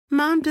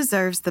Mom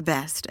deserves the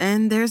best,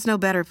 and there's no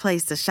better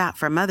place to shop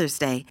for Mother's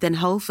Day than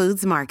Whole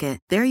Foods Market.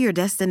 They're your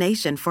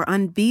destination for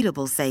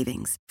unbeatable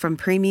savings, from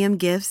premium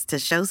gifts to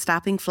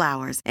show-stopping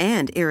flowers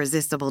and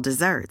irresistible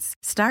desserts.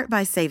 Start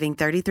by saving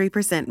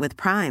 33% with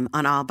Prime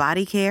on all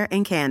body care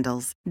and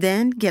candles.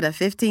 Then get a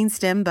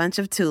 15-stem bunch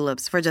of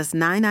tulips for just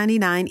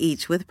 $9.99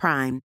 each with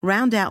Prime.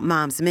 Round out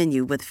Mom's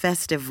menu with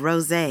festive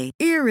rosé,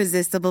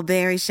 irresistible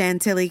berry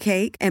chantilly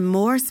cake, and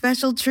more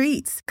special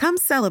treats. Come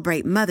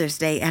celebrate Mother's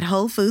Day at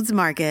Whole Foods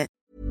Market.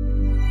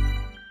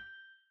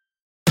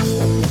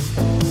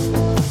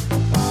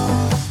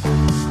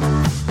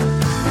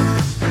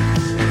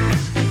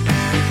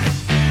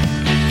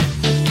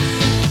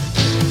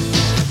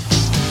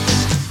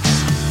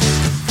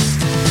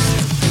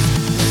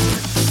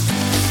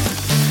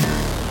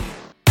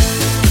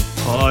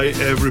 Hi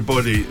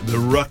everybody, the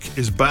Ruck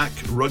is back,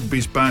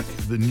 rugby's back,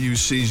 the new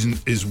season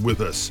is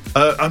with us.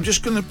 I'm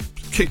just going to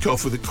kick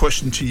off with a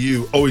question to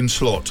you, Owen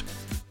Slot.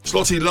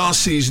 Slotty,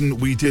 last season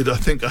we did, I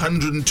think,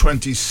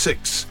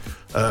 126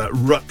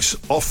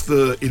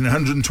 rucks in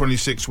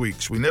 126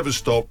 weeks. We never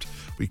stopped,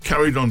 we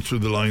carried on through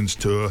the Lions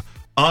tour.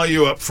 Are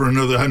you up for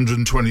another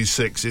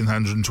 126 in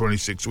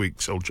 126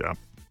 weeks, old chap?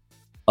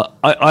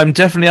 I'm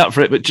definitely up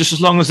for it, but just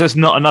as long as there's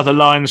not another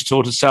Lions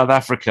tour to South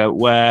Africa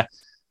where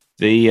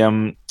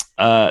the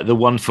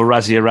one for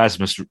Rassie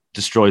Erasmus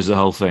destroys the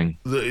whole thing.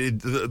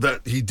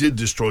 That he did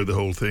destroy the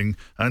whole thing,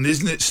 and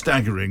isn't it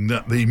staggering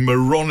that the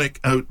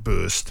moronic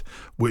outburst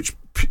which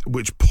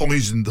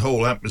poisoned the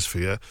whole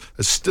atmosphere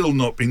has still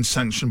not been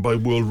sanctioned by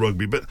World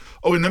Rugby? But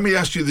Owen, let me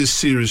ask you this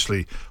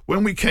seriously.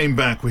 When we came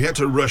back, we had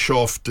to rush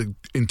off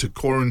into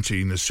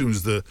quarantine as soon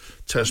as the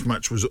test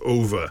match was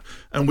over,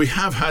 and we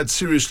have had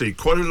seriously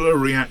quite a lot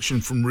of reaction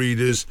from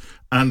readers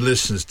and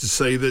listeners to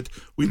say that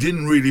we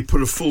didn't really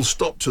put a full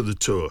stop to the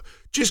tour.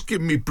 Just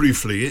give me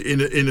briefly,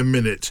 in a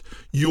minute,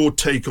 your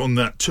take on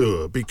that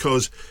tour,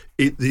 because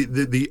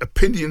the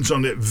opinions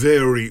on it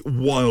vary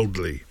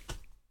wildly.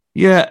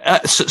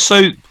 Yeah,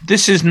 so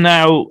this is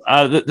now,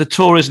 the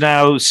tour is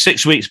now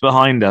 6 weeks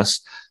behind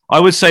us. I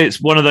would say it's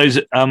one of those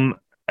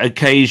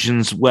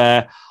occasions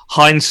where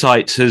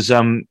hindsight has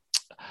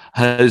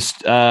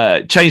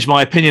changed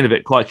my opinion of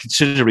it quite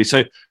considerably.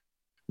 So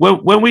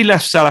when we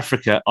left South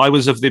Africa, I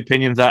was of the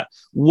opinion that,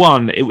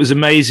 one, it was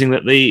amazing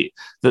that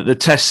the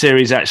test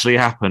series actually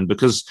happened,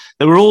 because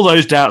there were all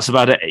those doubts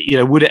about it. You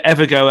know, would it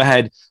ever go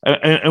ahead?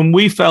 And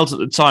we felt at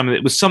the time that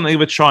it was something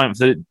of a triumph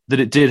that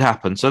it did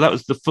happen. So that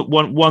was the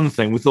one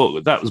thing. We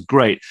thought that was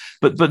great.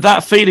 But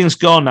that feeling's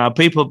gone now.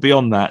 People are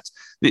beyond that.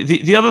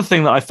 The other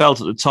thing that I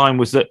felt at the time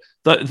was that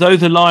though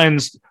the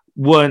Lions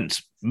weren't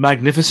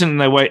magnificent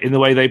in the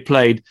way they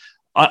played,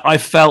 I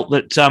felt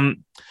that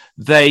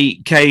they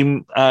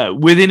came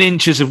within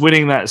inches of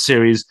winning that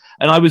series,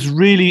 and I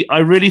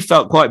really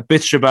felt quite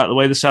bitter about the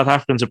way the South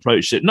Africans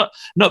approached it. Not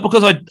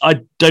because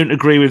I don't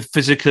agree with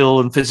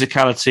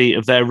physicality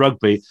of their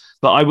rugby,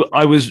 but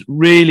I was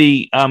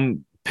really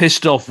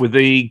pissed off with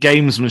the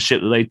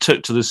gamesmanship that they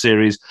took to the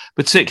series,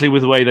 particularly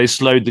with the way they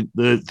slowed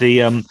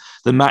the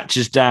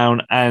matches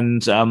down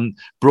and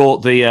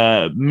brought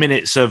the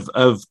minutes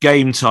of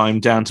game time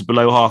down to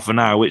below half an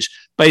hour, which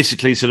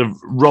basically sort of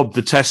robbed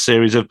the test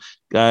series of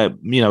a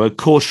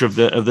quarter of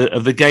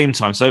the game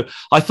time. So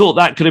I thought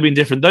that could have been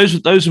different.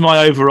 Those are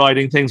my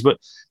overriding things. But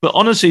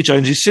honestly,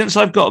 Jonesy, since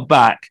I've got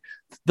back,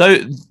 though,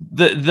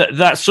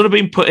 that's sort of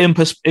been put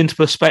into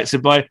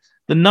perspective by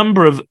the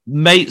number of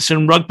mates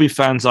and rugby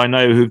fans I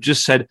know who've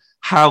just said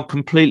how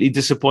completely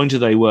disappointed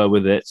they were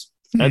with it.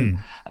 And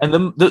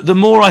the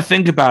more I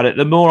think about it,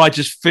 the more I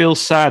just feel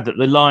sad that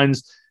the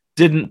Lions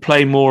didn't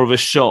play more of a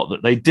shot,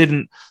 that they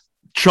didn't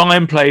try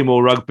and play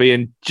more rugby.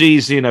 And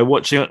geez,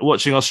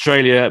 watching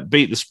Australia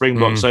beat the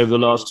Springboks over the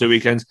last 2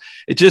 weekends,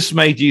 it just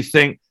made you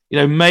think,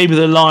 maybe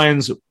the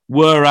Lions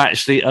were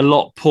actually a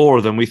lot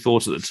poorer than we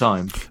thought at the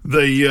time.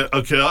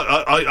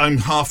 I'm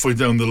halfway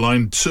down the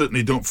line.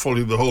 Certainly don't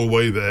follow the whole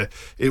way there.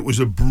 It was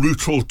a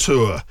brutal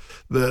tour.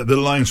 The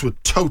Lions were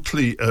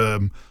totally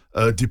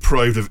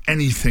deprived of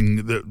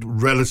anything that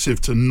relative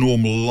to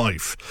normal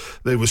life.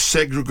 They were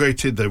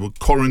segregated. They were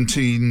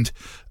quarantined.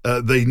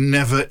 They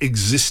never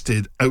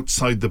existed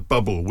outside the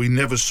bubble. We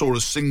never saw a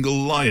single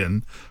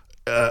Lion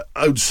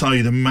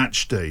outside a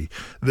match day.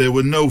 There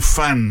were no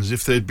fans.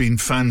 If there'd been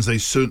fans, they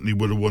certainly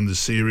would have won the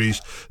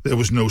series. There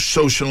was no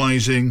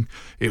socialising.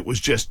 It was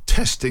just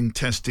testing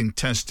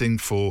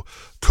for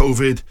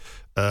COVID.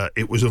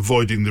 It was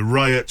avoiding the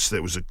riots.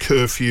 There was a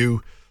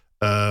curfew.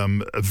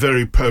 A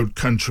very proud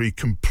country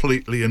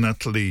completely and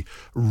utterly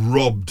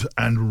robbed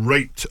and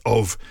raped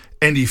of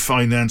any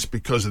finance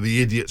because of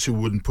the idiots who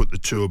wouldn't put the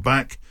tour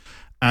back.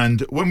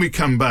 And when we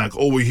come back,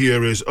 all we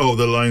hear is,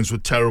 the Lions were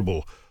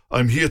terrible.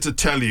 I'm here to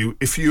tell you,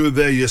 if you were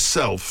there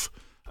yourself,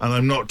 and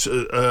I'm not,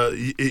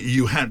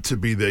 you had to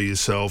be there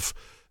yourself,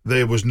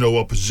 there was no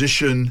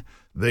opposition.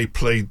 They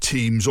played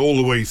teams all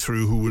the way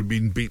through who had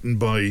been beaten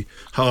by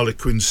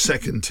Harlequin's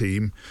second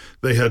team.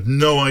 They had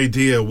no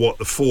idea what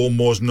the form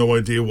was, no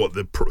idea what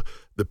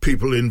the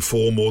people in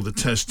form or the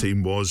test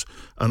team was,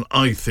 and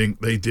I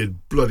think they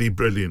did bloody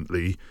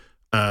brilliantly.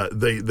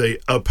 They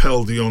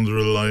upheld the honour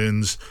of the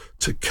Lions.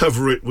 To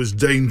cover it was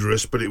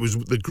dangerous, but it was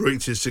the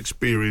greatest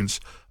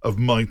experience of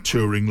my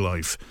touring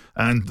life.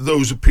 And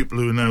those are people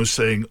who are now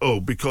saying,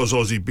 oh, because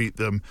Aussie beat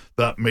them,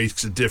 that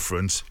makes a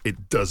difference.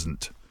 It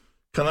doesn't.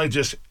 Can I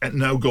just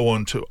now go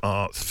on to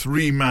our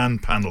 3-man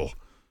panel?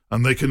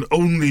 And they can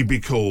only be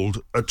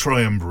called a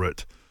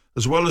triumvirate.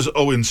 As well as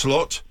Owen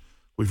Slot,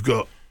 we've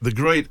got the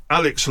great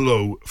Alex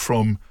Lowe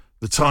from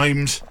The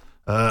Times.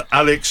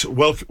 Alex,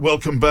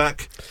 welcome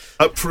back.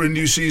 Up for a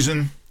new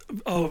season?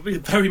 Oh,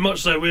 very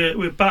much so.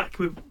 We're back.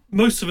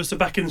 Most of us are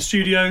back in the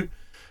studio.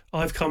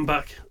 I've come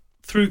back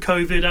through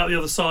COVID, out the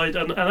other side,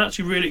 and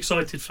actually really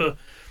excited for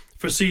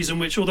a season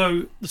which,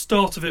 although the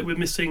start of it we're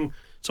missing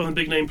some of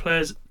the big name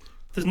players,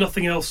 there's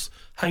nothing else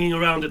hanging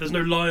around it. There's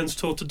no Lions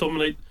tour to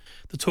dominate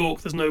the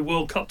talk. There's no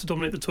World Cup to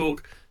dominate the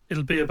talk.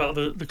 It'll be about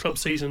the club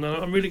season,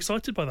 and I'm really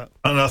excited by that.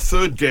 And our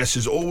third guest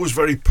is always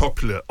very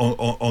popular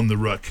on the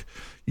ruck.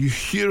 You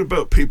hear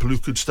about people who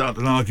could start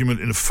an argument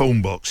in a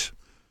phone box.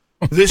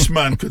 This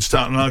man could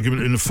start an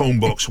argument in a phone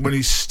box when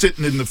he's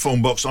sitting in the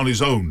phone box on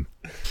his own.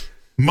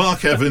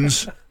 Mark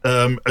Evans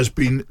has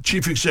been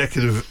chief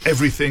executive of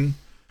everything.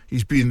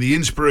 He's been the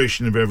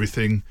inspiration of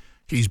everything.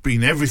 He's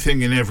been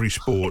everything in every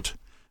sport.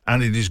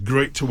 And it is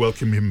great to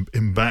welcome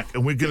him back.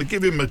 And we're going to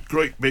give him a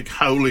great big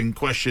howling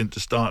question to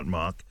start,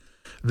 Mark.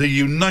 The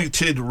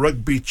United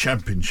Rugby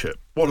Championship.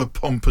 What a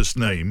pompous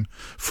name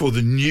for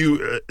the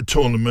new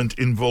tournament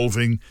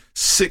involving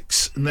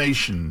 6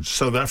 nations,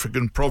 South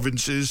African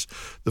provinces,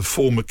 the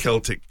former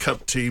Celtic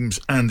Cup teams,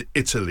 and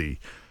Italy.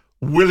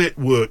 Will it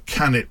work?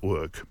 Can it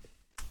work?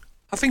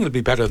 I think it'll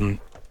be better than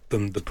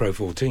the Pro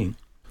 14.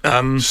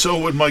 So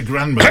would my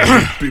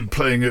grandmother be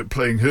playing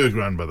her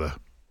grandmother.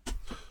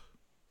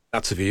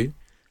 That's a view.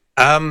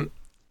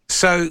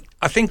 So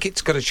I think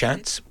it's got a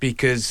chance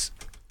because,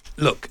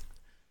 look,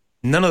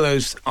 none of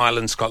those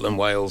Ireland, Scotland,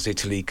 Wales,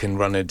 Italy can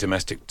run a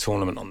domestic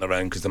tournament on their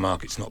own because the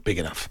market's not big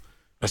enough.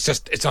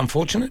 It's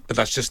unfortunate, but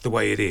that's just the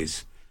way it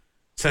is.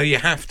 So you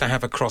have to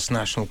have a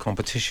cross-national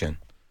competition.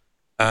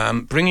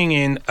 Bringing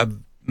in a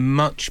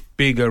much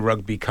bigger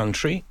rugby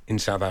country in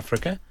South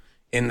Africa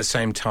in the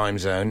same time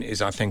zone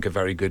is, I think, a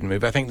very good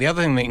move. I think the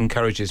other thing that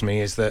encourages me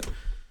is that,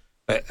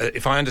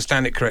 if I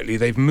understand it correctly,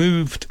 they've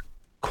moved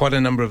quite a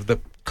number of the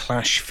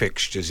clash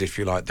fixtures, if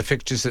you like, the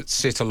fixtures that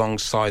sit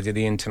alongside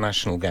the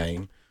international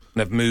game. And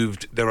have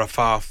moved. There are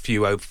far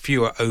fewer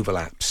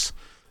overlaps,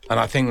 and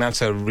I think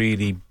that's a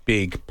really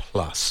big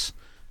plus.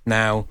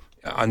 Now,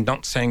 I'm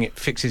not saying it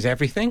fixes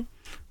everything,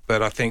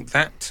 but I think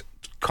that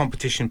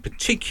competition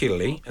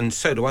particularly, and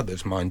so do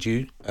others, mind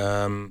you,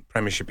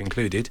 Premiership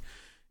included,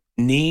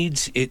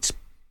 needs its,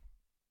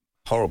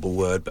 horrible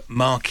word, but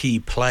marquee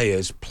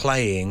players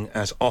playing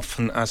as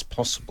often as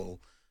possible.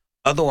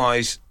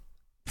 Otherwise,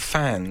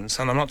 fans,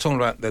 and I'm not talking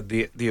about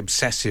the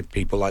obsessive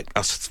people like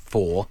us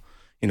four,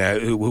 you know,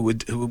 who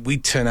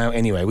we'd turn out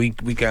anyway. We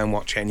go and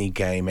watch any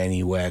game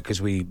anywhere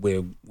because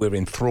we're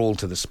enthralled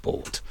to the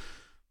sport.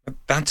 But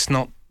that's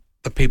not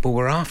the people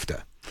we're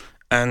after,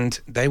 and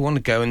they want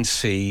to go and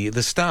see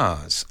the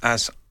stars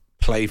as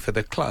play for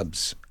the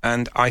clubs.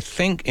 And I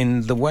think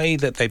in the way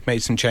that they've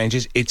made some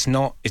changes, it's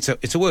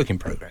a work in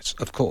progress,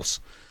 of course,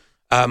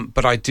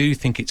 but I do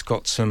think it's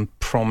got some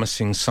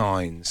promising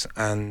signs.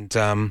 And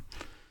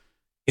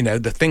you know,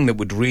 the thing that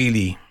would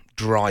really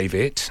drive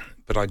it,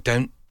 but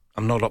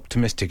I'm not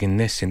optimistic in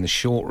the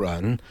short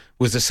run,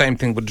 was the same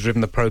thing that would have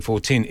driven the Pro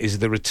 14, is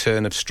the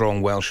return of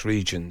strong Welsh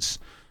regions,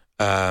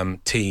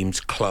 teams,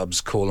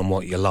 clubs, call them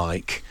what you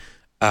like.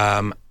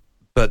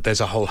 But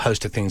there's a whole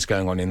host of things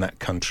going on in that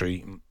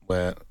country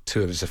where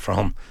 2 of us are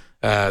from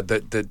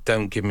that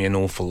don't give me an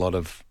awful lot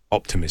of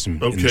optimism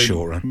in the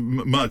short run.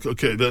 Mark,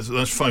 okay, that's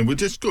fine. We're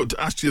just going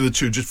to ask the other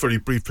two just very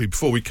briefly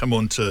before we come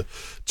on to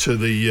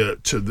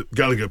the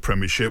Gallagher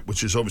Premiership,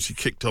 which is obviously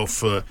kicked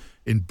off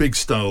in big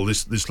style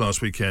this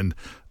last weekend.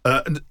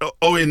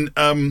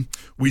 Owen,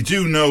 we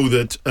do know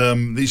that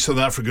these South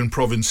African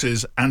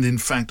provinces, and in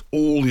fact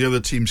all the other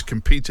teams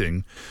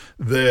competing,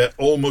 they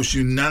almost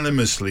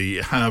unanimously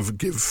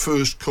give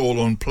first call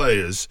on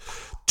players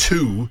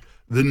to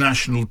the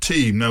national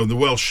team. Now, the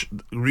Welsh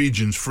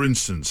regions, for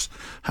instance,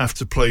 have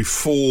to play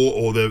 4,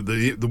 or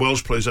the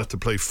Welsh players have to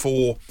play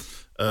 4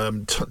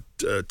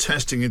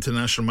 testing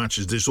international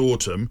matches this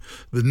autumn.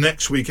 The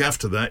next week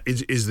after that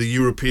is the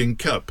European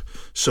Cup.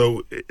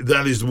 So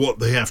that is what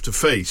they have to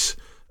face.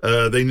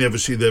 They never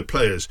see their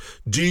players.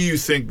 Do you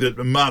think that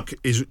Mark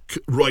is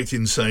right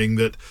in saying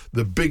that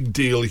the big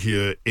deal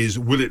here is,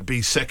 will it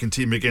be second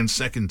team against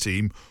second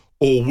team,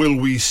 or will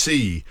we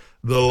see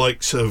the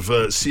likes of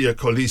Siya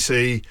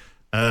Kolisi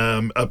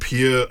up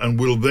here, and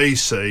will they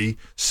see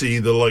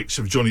the likes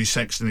of Johnny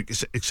Sexton,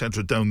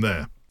 etc. down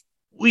there?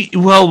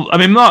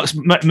 Mark's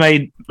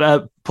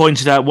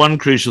pointed out one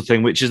crucial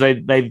thing, which is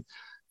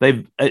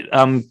they've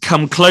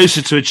come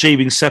closer to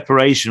achieving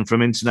separation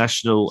from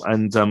international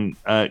and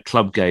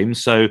club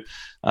games, so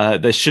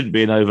there shouldn't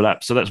be an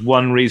overlap. So that's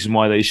one reason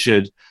why they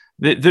should.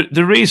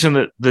 The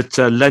reason that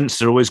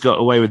Leinster always got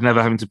away with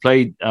never having to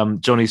play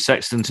Johnny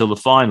Sexton until the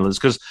final is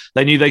because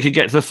they knew they could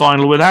get to the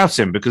final without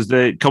him because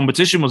the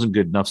competition wasn't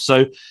good enough.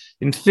 So,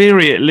 in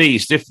theory, at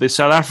least, if the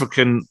South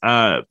African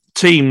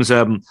teams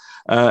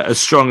as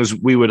strong as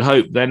we would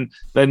hope, then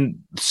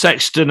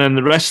Sexton and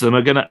the rest of them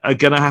are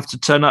gonna have to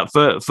turn up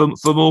for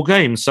more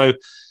games. So.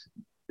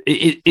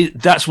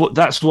 That's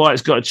why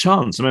it's got a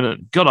chance. I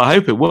mean, God, I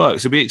hope it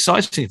works. It'll be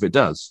exciting if it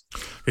does.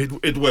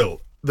 It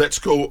will. Let's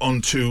go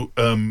on to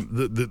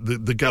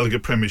the Gallagher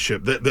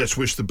Premiership. Let's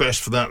wish the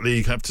best for that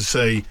league. I have to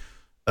say,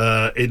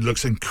 it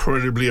looks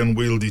incredibly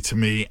unwieldy to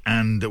me.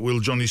 And will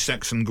Johnny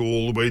Sexton go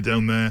all the way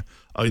down there?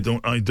 I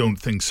don't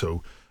think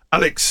so.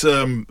 Alex,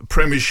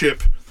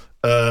 Premiership,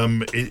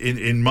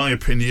 in my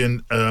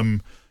opinion,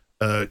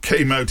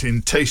 came out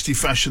in tasty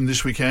fashion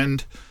this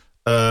weekend.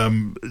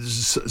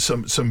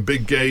 Some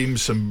big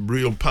games, some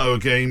real power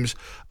games,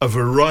 a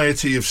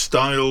variety of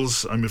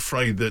styles. I'm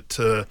afraid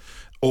that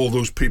all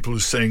those people who are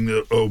saying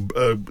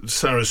that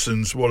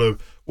Saracens, what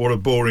a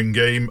boring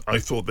game. I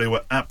thought they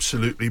were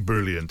absolutely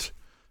brilliant.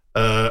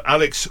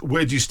 Alex,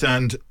 where do you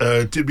stand?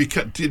 Did we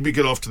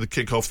get off to the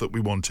kick-off that we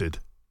wanted?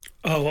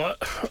 Oh,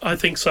 I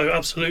think so.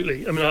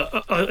 Absolutely. I mean,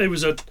 it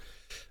was an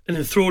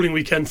enthralling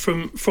weekend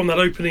from that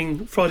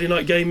opening Friday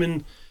night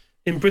game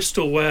in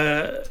Bristol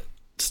where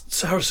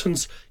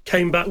Saracens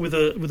came back with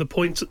a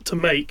point to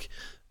make,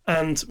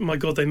 and my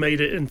God, they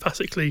made it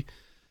emphatically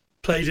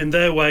played in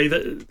their way.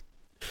 That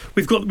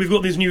we've got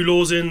these new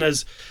laws in.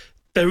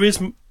 There is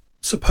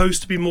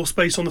supposed to be more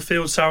space on the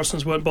field.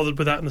 Saracens weren't bothered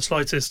with that in the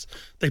slightest.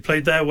 They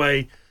played their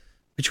way,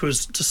 which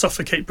was to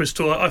suffocate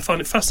Bristol. I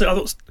find it fascinating. I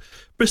thought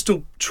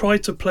Bristol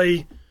tried to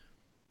play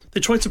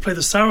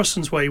the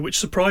Saracens way, which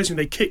surprised me.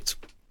 They kicked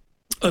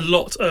a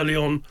lot early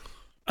on,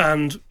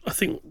 and I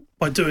think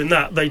by doing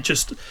that, they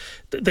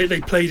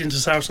played into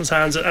Saracens'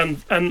 hands,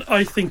 and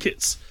I think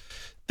it's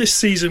this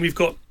season we've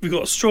got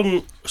a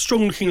strong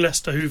looking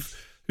Leicester who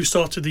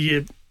started the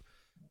year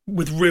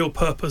with real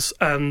purpose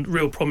and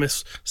real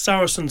promise.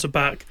 Saracens are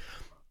back.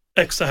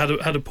 Exeter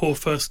had a poor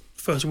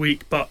first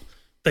week, but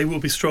they will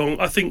be strong.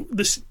 I think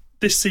this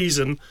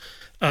season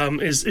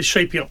is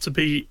shaping up to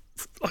be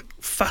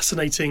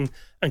fascinating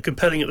and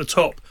compelling at the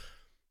top.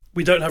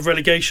 We don't have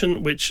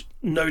relegation, which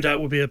no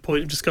doubt will be a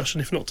point of discussion,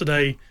 if not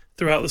today,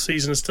 throughout the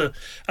season as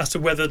to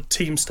whether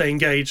teams stay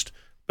engaged.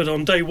 But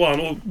on day one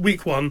or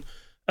week one,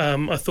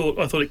 I thought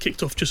it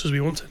kicked off just as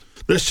we wanted.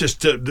 Let's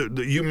just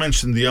you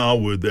mentioned the R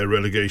word there,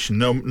 relegation.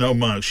 No,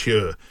 Mark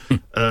Shearer.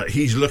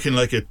 He's looking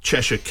like a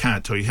Cheshire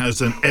cat, or he has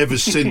done ever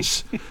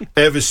since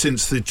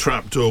the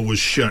trapdoor was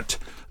shut,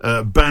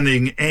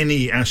 banning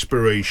any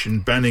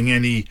aspiration, banning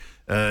any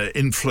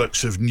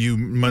influx of new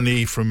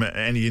money from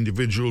any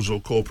individuals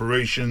or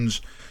corporations,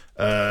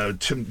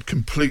 to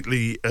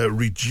completely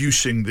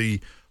reducing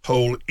the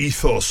whole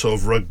ethos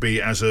of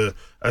rugby as a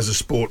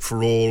sport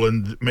for all,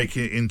 and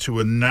making it into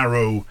a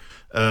narrow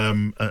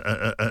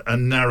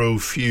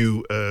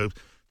few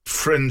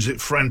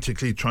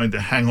frantically trying to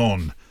hang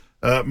on.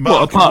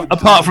 Mark,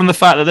 apart from the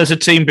fact that there's a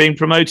team being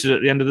promoted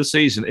at the end of the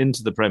season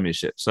into the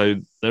Premiership, so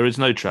there is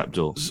no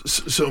trapdoor.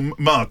 So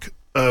Mark,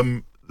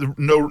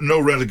 no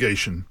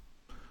relegation.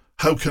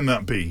 How can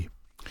that be?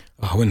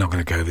 Oh, we're not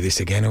going to go over this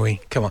again, are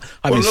we? Come on.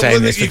 I've been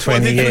saying this for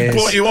 20 years.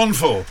 What are you on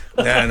for?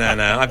 No.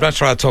 I'd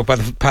much rather talk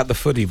about the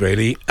footy,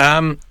 really.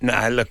 No,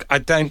 look, I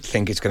don't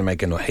think it's going to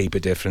make a heap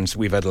of difference.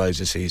 We've had loads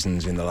of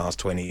seasons in the last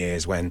 20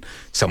 years when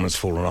someone's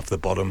fallen off the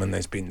bottom and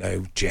there's been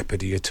no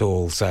jeopardy at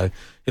all. So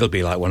it'll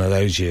be like one of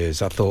those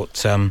years. I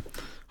thought... I'm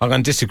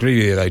going to disagree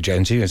with you, though,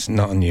 Jonesy. It's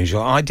not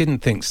unusual. I didn't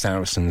think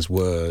Saracens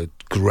were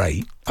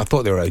great. I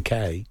thought they were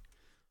okay.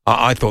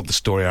 I thought the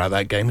story out of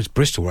that game was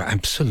Bristol were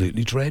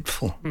absolutely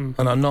dreadful. And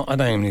I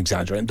don't even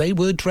exaggerate. They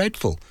were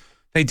dreadful.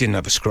 They didn't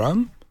have a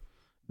scrum.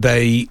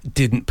 They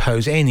didn't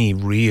pose any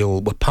real...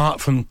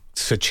 Apart from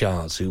Sir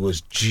Charles, who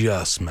was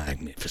just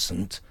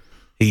magnificent.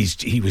 He's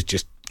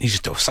just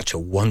such a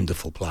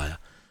wonderful player.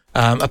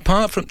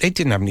 Apart from... They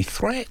didn't have any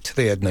threat.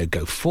 They had no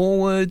go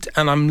forward.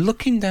 And I'm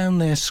looking down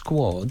their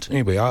squad.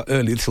 Anyway,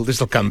 this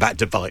will come back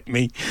to bite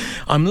me.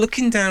 I'm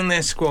looking down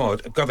their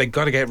squad. God, they've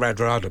got to get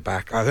Radradra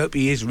back. I hope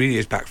he really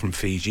is back from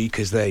Fiji,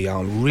 because they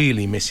are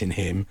really missing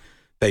him.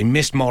 They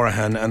missed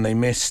Morahan and they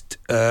missed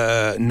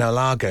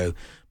Nalago.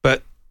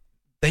 But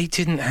they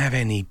didn't have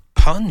any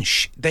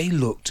punch. They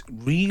looked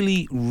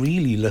really,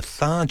 really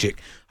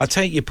lethargic. I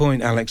take your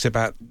point, Alex,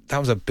 about that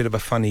was a bit of a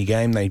funny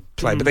game they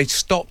played, but they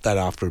stopped that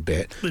after a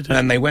bit,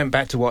 and they went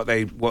back to what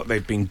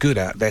they've been good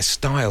at, their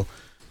style.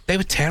 They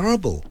were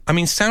terrible. I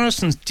mean,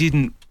 Saracens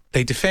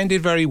they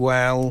defended very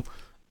well,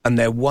 and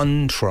their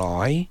one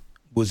try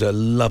was a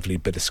lovely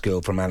bit of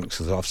skill from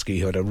Alex Sosowski,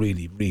 who had a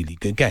really, really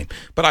good game.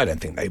 But I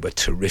don't think they were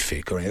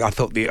terrific or anything. I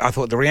thought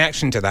the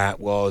reaction to that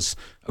was,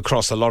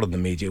 across a lot of the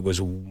media, was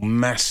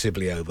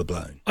massively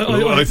overblown.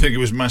 I think it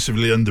was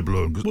massively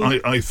underblown,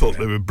 because I thought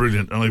they were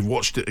brilliant, and I've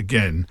watched it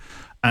again,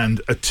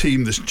 and a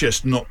team that's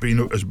just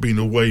has been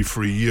away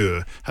for a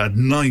year had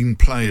 9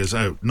 players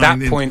out.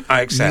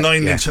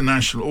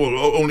 International,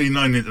 or only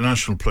 9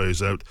 international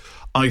players out.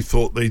 I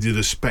thought they did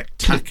a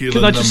spectacular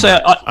Can I just say,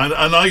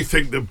 and I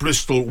think that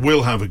Bristol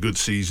will have a good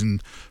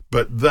season,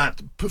 but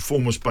that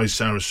performance by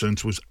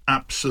Saracens was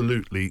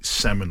absolutely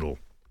seminal.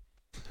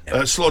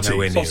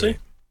 Slotty.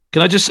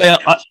 Can I just say,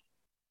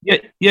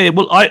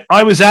 well,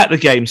 I was at the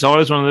game, so I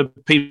was one of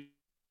the people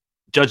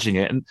judging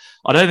it, and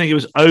I don't think it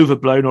was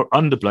overblown or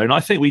underblown. I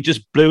think we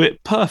just blew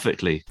it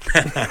perfectly.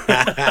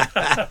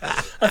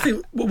 I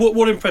think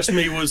what impressed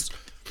me was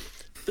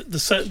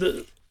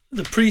the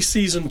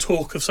pre-season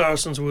talk of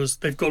Saracens was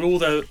they've got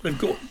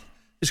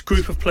this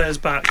group of players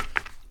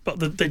back,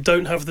 but they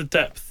don't have the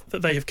depth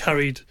that they have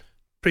carried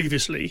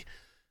previously,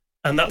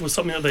 and that was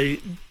something that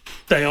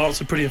they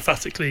answered pretty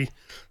emphatically.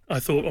 I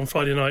thought on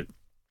Friday night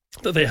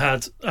that they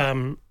had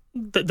that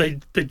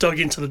they dug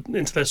into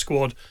their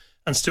squad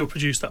and still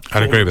produced that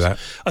performance. I'd agree with that.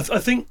 I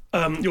think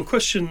your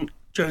question,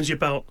 Jonesy,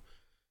 about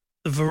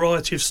the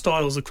variety of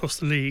styles across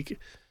the league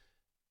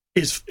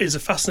is a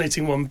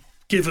fascinating one,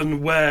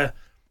 given where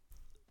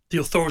the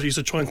authorities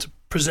are trying to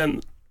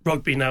present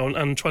rugby now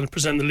and trying to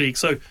present the league.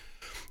 So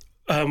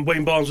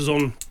Wayne Barnes was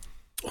on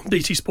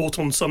BT Sport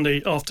on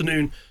Sunday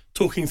afternoon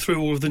talking through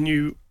all of the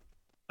new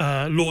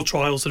law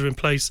trials that are in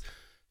place.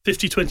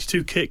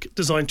 50-22 kick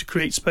designed to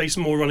create space,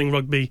 more running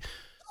rugby.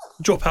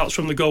 Dropouts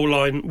from the goal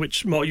line,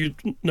 which, Mark, you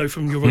know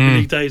from your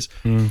rugby league days.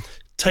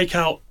 Take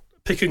out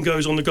pick and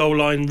goes on the goal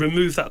line,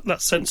 remove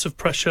that sense of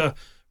pressure,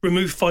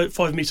 remove 5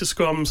 metre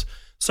scrums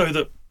so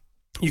that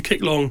you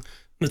kick long and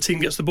the team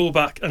gets the ball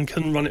back and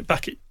can run it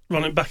back at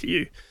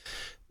you.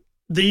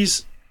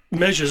 These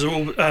measures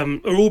are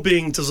all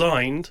being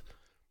designed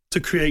to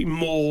create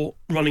more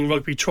running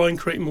rugby, try and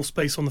create more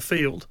space on the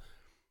field,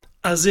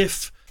 as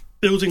if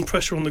building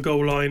pressure on the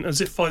goal line,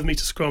 as if 5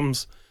 metre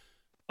scrums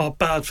are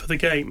bad for the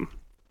game.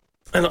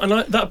 And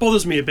that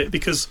bothers me a bit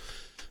because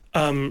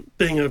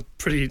being a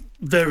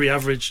very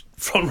average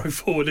front row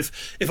forward,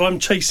 if I'm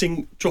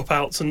chasing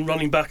dropouts and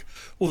running back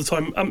all the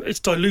time, it's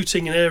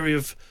diluting an area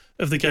of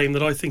the game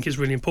that I think is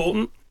really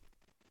important.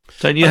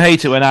 Don't you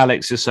hate it when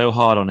Alex is so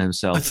hard on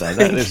himself, though?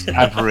 That is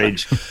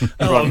average.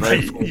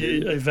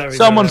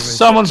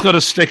 Someone's got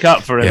to stick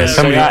up for him. Yeah,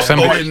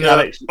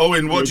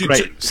 Owen, what do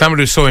you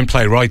somebody who saw him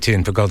play right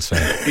in, for God's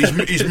sake.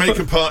 He's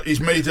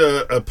made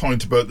a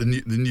point about the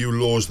new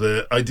laws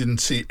there. I didn't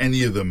see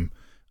any of them.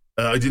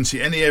 I didn't see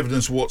any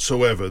evidence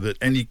whatsoever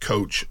that any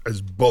coach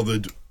has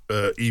bothered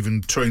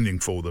even training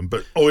for them.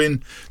 But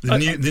Owen,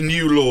 the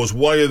new laws,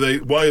 why are they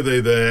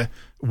there?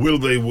 Will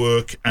they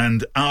work,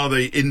 and are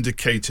they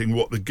indicating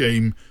what the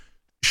game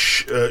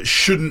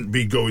shouldn't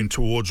be going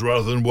towards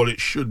rather than what it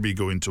should be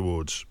going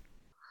towards?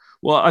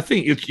 Well, I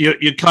think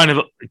you're kind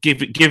of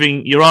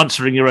you're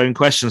answering your own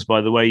questions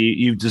by the way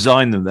you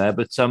designed them there.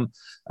 But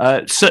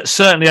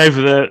certainly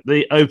over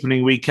the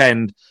opening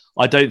weekend,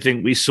 I don't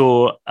think we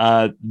saw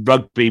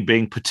rugby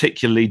being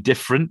particularly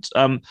different.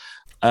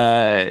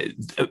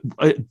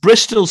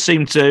 Bristol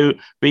seemed to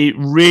be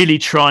really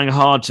trying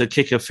hard to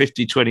kick a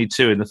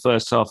 50-22 in the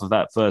first half of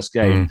that first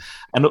game,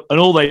 and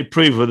all they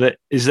proved with it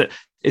is that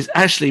it's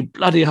actually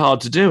bloody hard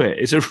to do it.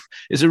 It's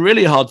a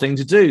really hard thing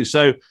to do.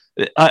 So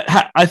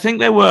I think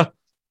there were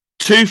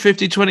 2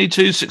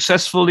 50-22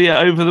 successfully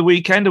over the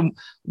weekend, and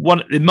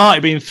one, it might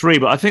have been 3,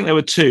 but I think there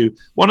were 2.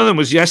 One of them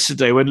was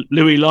yesterday when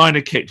Louis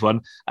Liner kicked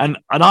one, and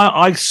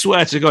I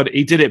swear to God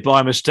he did it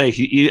by mistake.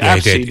 He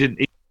absolutely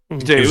didn't.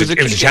 It was a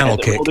channel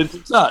kick.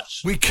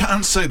 We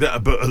can't say that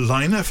about a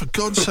liner, for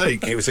God's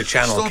sake. It was a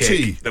channel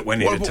kick that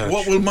went into touch.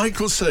 What will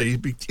Michael say?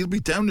 He'll be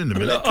down in a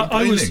minute.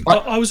 I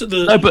was at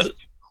the. No, but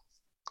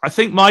I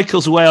think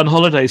Michael's away on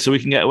holiday, so we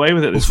can get away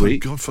with it this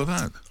week. Thank God for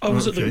that. I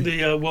was at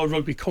the World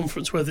Rugby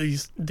Conference where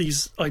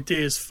these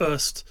ideas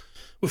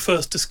were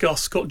first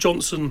discussed. Scott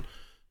Johnson,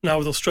 now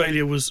with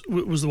Australia, was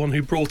the one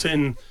who brought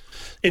into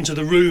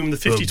the room the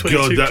 50-22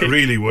 God, that kick,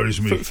 really worries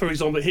me. For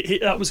example,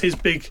 that was his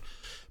big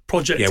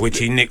project. Yeah, which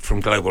he nicked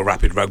from Global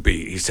Rapid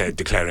Rugby, he said,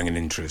 declaring an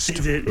interest. He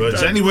did. Right.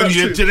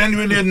 Did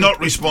anyone here not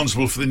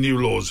responsible for the new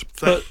laws?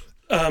 But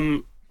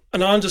and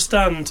I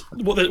understand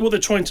what they're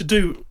trying to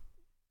do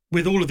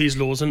with all of these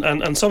laws,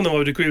 and some of them I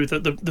would agree with.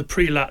 That the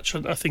pre-latch,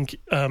 I think,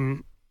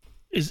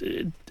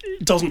 it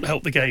doesn't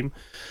help the game.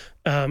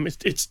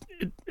 It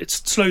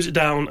slows it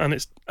down,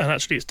 and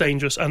actually it's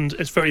dangerous, and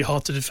it's very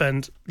hard to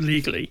defend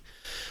legally.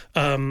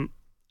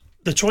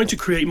 They're trying to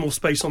create more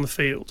space on the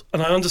field,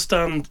 and I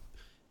understand.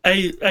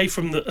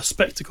 From a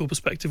spectacle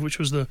perspective, which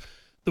was the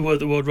word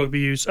that World Rugby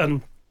used,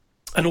 and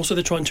also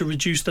they're trying to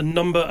reduce the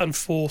number and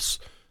force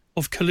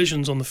of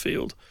collisions on the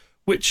field,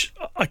 which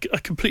I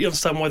completely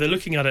understand why they're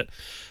looking at it.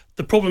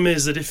 The problem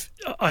is that if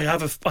I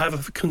have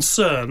a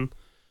concern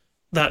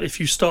that if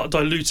you start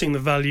diluting the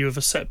value of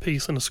a set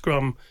piece and a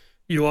scrum,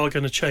 you are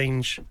going to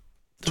change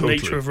the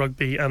nature of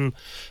rugby, and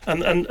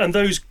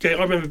those games.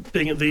 I remember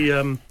being at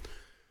the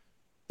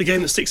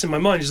game that sticks in my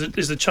mind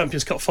is the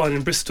Champions Cup final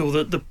in Bristol.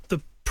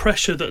 The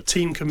pressure that a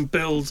team can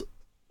build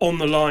on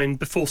the line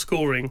before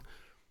scoring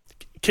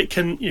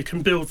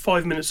can build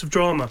 5 minutes of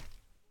drama,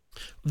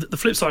 The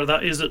flip side of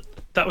that is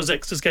that was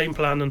Exeter's game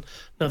plan, and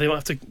now they might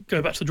have to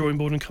go back to the drawing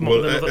board and come up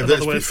with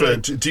another way of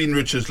playing. Dean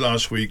Richards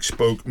last week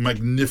spoke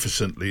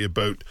magnificently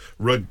about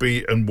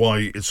rugby and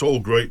why it's all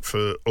great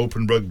for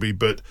open rugby,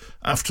 but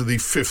after the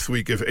fifth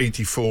week of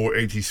 84,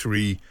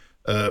 83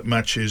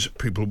 matches,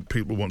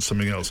 people want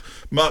something else.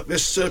 Mark,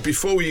 this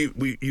before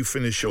you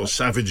finish your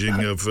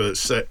savaging of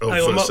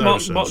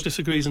Saracens. Mark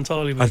disagrees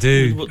entirely with I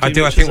do. with what I Dean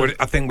do. Richards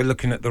I think we're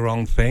looking at the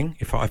wrong thing,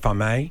 if I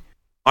may.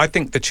 I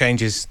think the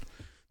changes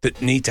that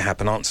need to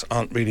happen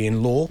aren't really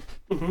in law.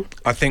 Mm-hmm.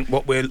 I think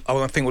what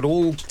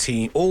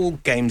all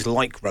games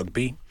like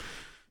rugby,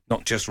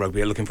 not just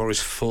rugby, are looking for is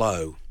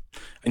flow.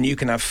 And you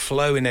can have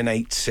flow in an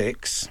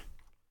 8-6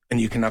 and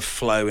you can have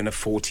flow in a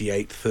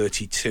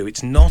 48-32.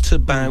 It's not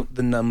about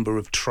the number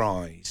of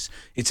tries.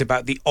 It's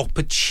about the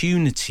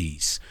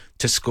opportunities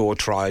to score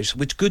tries,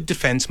 which good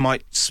defence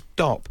might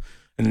stop.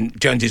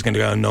 And Jonesy's going to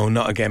go, no,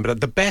 not again.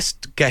 But the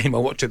best game I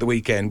watched at the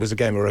weekend was a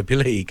game of rugby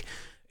league.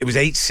 It was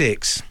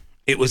 8-6.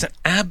 It was an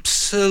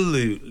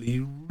absolutely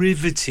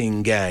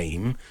riveting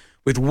game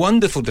with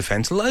wonderful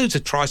defence, loads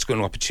of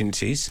try-scoring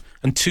opportunities,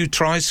 and 2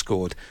 tries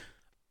scored.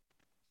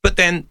 But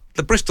then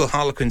the Bristol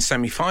Harlequins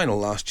semi-final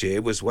last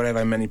year was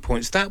whatever many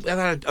points. That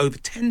had over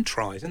 10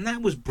 tries, and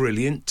that was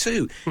brilliant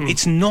too.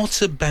 It's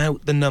not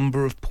about the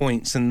number of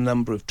points and the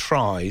number of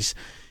tries.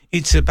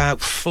 It's about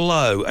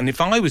flow. And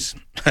if I was...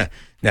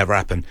 never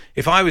happened.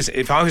 If I was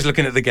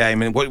looking at the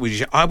game, and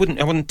I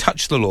wouldn't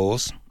touch the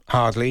laws.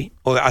 Hardly.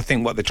 Or I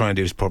think what they're trying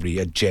to do is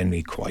probably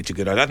generally quite a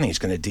good idea. I don't think it's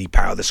going to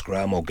depower the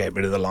scrum or get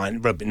rid of the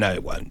line. No,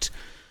 it won't.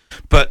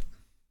 But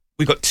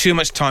we've got too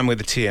much time with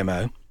the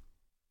TMO.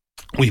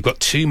 We've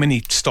got too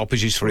many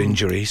stoppages for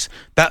injuries.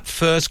 That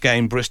first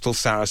game, Bristol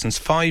Saracens,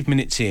 5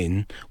 minutes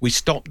in, we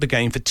stopped the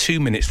game for 2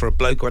 minutes for a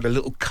bloke who had a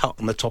little cut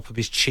on the top of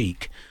his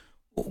cheek.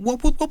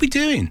 What are we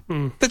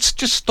doing? Let's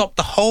just stop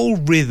the whole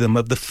rhythm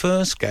of the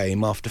first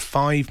game after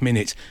 5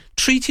 minutes.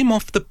 Treat him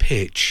off the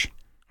pitch.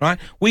 Right,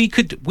 we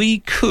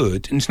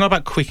could, and it's not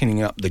about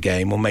quickening up the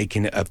game or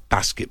making it a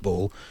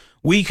basketball.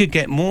 We could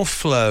get more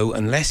flow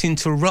and less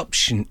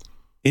interruption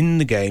in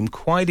the game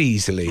quite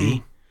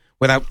easily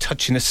without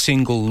touching a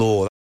single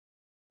law.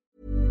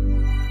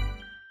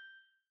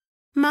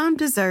 Mom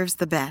deserves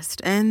the best,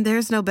 and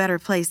there's no better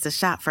place to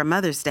shop for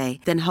Mother's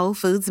Day than Whole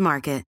Foods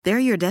Market. They're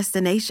your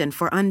destination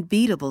for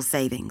unbeatable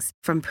savings,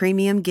 from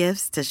premium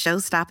gifts to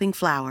show-stopping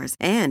flowers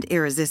and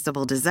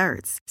irresistible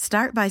desserts.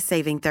 Start by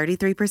saving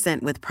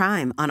 33% with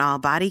Prime on all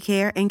body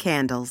care and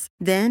candles.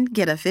 Then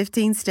get a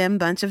 15-stem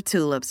bunch of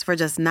tulips for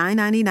just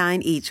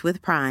 $9.99 each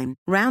with Prime.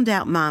 Round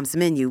out Mom's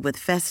menu with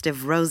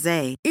festive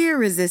rosé,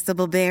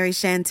 irresistible berry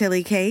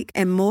chantilly cake,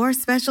 and more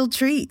special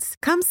treats.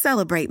 Come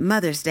celebrate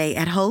Mother's Day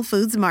at Whole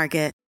Foods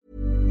Market.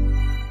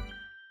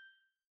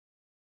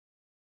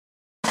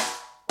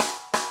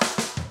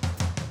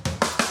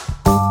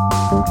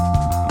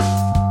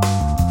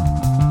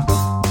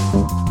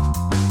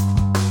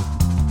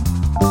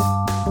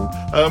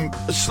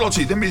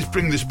 Slotty, let me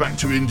bring this back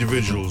to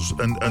individuals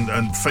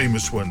and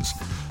famous ones.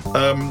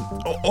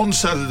 On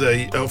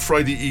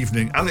Friday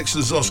evening, Alex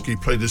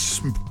Lozowski played a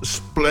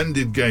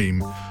splendid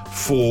game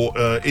for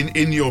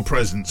in your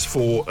presence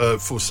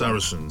for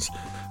Saracens.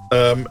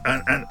 And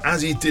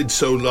as he did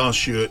so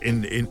last year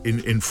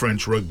in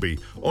French rugby.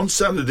 On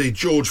Saturday,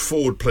 George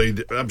Ford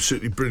played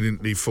absolutely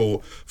brilliantly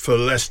for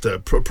Leicester,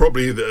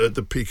 probably at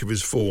the peak of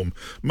his form.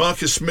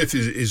 Marcus Smith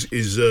is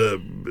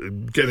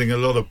getting a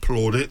lot of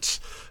plaudits,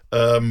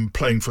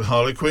 playing for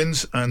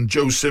Harlequins, and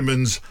Joe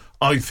Simmons,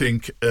 I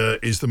think,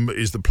 is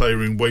the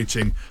player in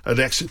waiting at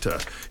Exeter.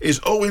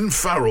 Is Owen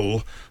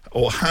Farrell,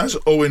 or has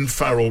Owen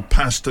Farrell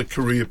passed a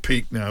career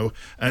peak now,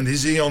 and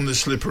is he on the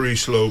slippery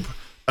slope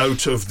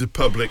out of the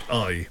public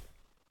eye?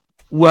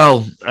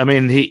 Well, I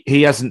mean,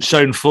 he hasn't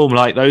shown form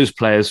like those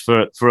players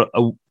for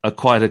a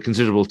quite a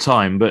considerable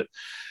time, but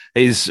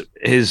his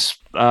age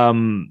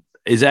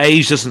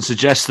doesn't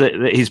suggest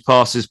that he's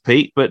past his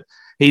peak, but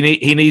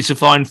he needs to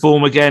find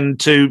form again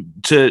to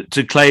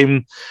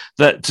claim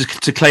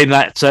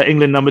that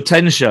England number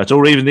 10 shirt,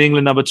 or even the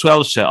England number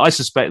 12 shirt. I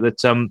suspect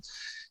that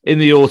in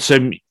the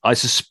autumn, I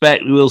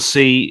suspect we will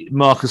see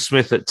Marcus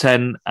Smith at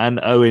 10 and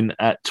Owen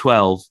at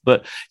 12.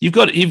 But you've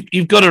got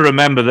to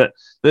remember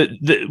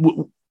that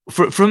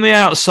from the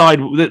outside,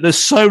 there's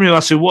so many of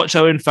us who watch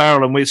Owen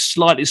Farrell and we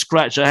slightly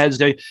scratch our heads,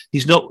 going,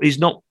 he's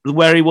not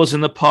where he was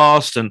in the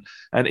past, and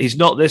he's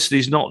not this, and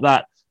he's not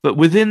that. But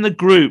within the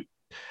group,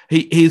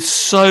 he's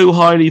so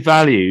highly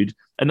valued,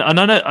 and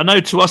I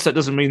know to us that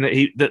doesn't mean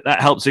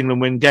that helps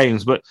England win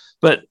games, but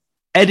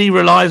Eddie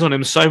relies on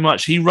him so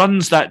much. He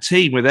runs that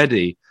team with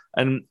Eddie,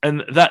 and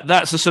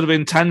that's a sort of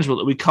intangible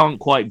that we can't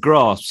quite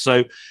grasp.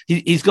 So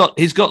he's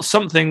got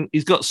something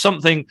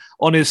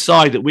on his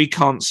side that we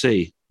can't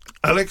see.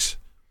 Alex,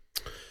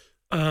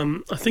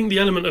 I think the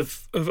element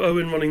of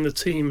Owen running the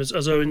team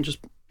as Owen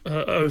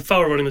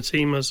Farrell running the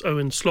team, as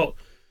Owen Slot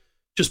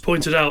just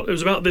pointed out, it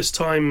was about this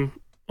time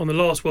on the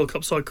last World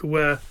Cup cycle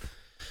where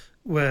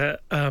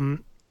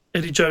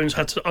Eddie Jones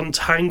had to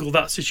untangle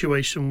that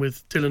situation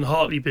with Dylan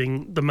Hartley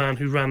being the man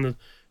who ran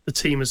the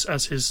team as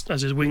his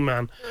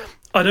wingman.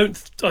 I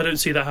don't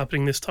see that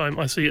happening this time.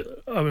 I see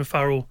Owen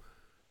Farrell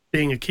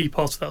being a key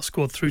part of that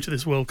squad through to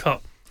this World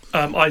Cup.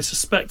 I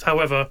suspect,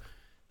 however,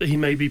 that he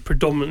may be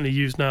predominantly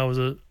used now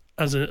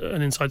as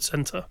an inside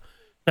centre.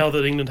 Now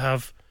that England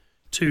have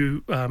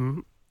two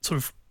sort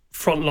of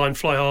frontline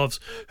fly halves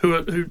who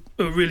are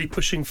really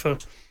pushing for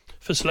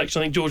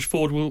selection. I think George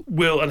Ford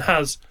will and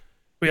has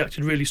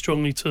reacted really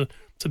strongly to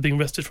being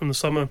rested from the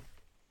summer.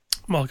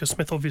 Marcus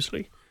Smith,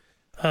 obviously.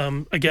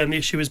 Again, the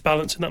issue is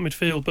balance in that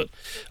midfield, but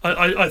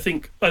I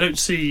think I don't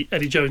see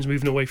Eddie Jones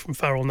moving away from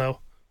Farrell now.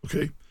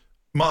 Okay.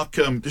 Mark,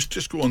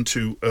 just go on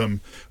to,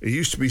 it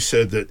used to be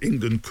said that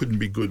England couldn't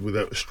be good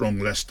without a strong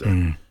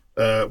Leicester.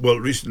 Well,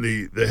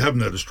 recently they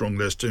haven't had a strong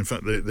Leicester. In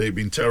fact, they've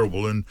been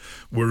terrible, and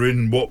we're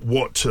in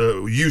what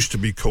used to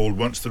be called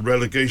once the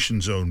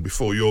relegation zone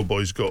before your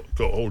boys got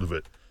hold of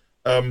it.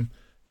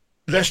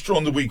 Leicester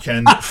on the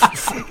weekend,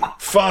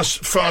 far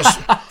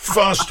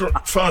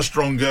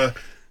stronger,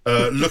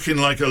 looking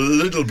like a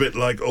little bit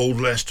like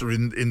old Leicester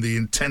in the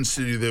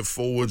intensity of their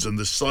forwards and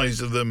the size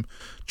of them.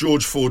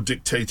 George Ford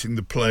dictating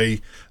the play.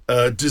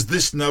 Does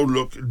this now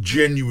look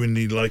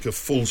genuinely like a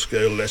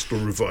full-scale Leicester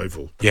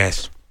revival?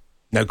 Yes.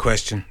 No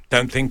question.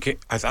 Don't think it.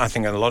 I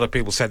think a lot of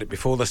people said it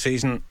before the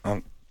season.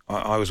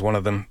 I was one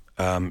of them.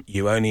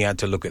 You only had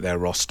to look at their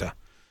roster.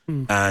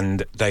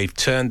 And they've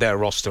turned their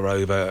roster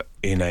over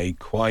in a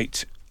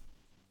quite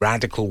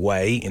radical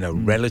way in a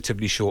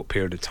relatively short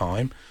period of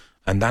time.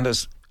 And that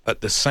has,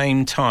 at the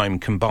same time,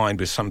 combined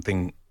with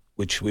something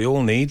which we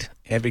all need,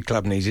 every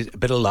club needs it, a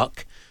bit of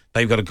luck.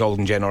 They've got a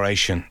golden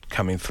generation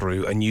coming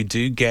through. And you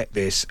do get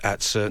this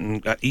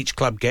each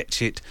club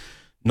gets it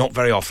not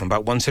very often,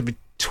 about once every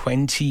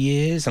 20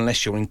 years,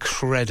 unless you're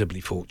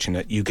incredibly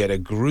fortunate. You get a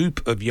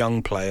group of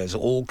young players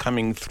all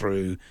coming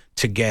through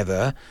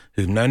together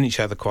who've known each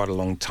other quite a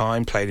long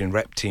time, played in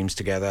rep teams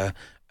together,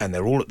 and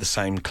they're all at the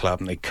same club,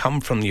 and they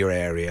come from your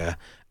area,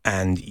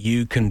 and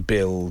you can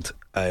build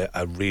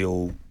a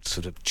real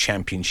sort of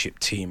championship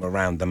team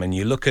around them. And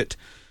you look at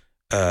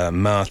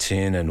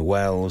Martin and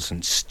Wells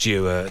and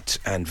Stewart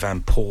and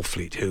Van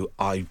Poorvliet, who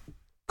I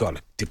got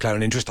to declare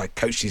an interest. I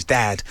coached his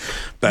dad,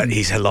 but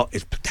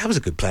Dad was a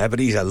good player, but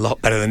he's a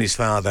lot better than his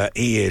father.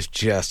 He is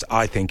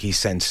I think he's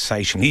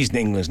sensational. He's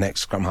England's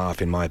next scrum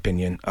half, in my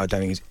opinion. I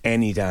don't think there's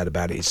any doubt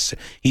about it.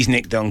 He's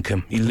Nick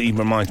Duncombe. He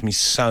reminds me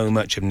so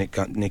much of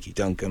Nicky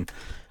Duncombe.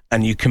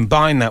 And you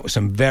combine that with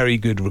some very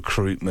good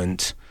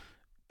recruitment,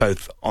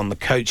 both on the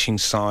coaching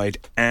side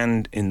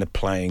and in the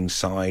playing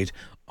side.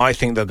 I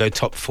think they'll go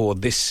top 4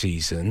 this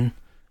season,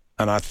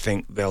 and I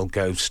think they'll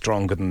go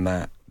stronger than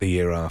that the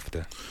year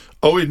after.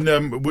 Oh,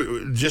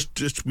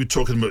 we're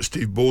talking about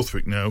Steve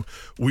Borthwick now.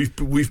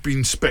 We've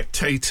been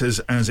spectators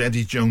as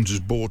Eddie Jones has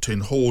brought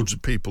in hordes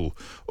of people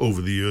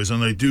over the years,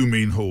 and I do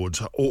mean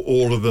hordes.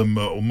 All of them,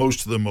 or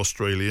most of them,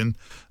 Australian.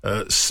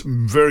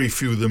 Very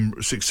few of them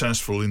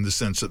successful in the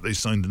sense that they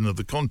signed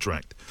another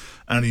contract.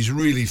 And he's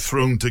really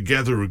thrown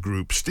together a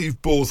group.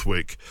 Steve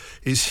Borthwick,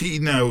 is he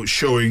now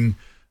showing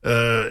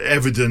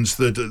evidence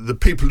that the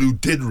people who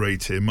did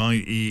rate him,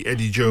 i.e.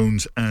 Eddie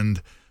Jones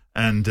and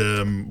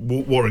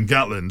Warren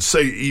Gatland,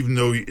 say even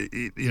though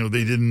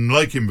they didn't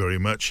like him very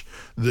much,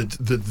 that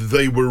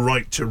they were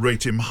right to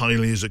rate him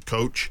highly as a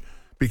coach,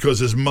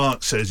 because as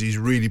Mark says, he's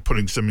really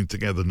putting something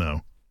together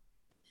now.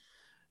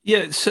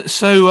 Yeah,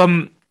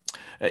 so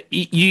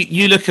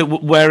you look at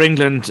where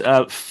England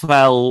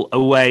fell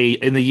away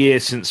in the year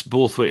since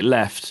Borthwick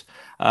left.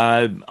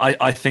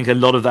 I think a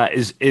lot of that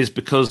is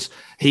because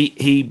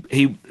he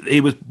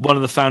was one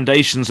of the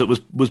foundations that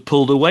was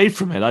pulled away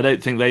from it. I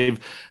don't think they've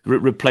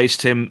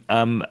replaced him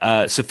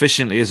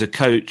sufficiently as a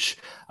coach.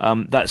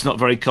 That's not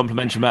very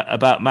complimentary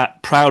about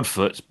Matt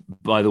Proudfoot,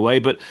 by the way,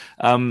 but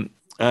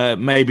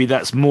maybe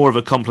that's more of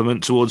a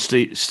compliment towards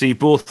Steve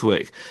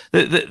Borthwick.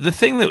 The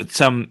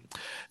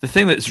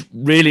thing that's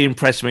really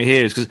impressed me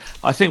here is because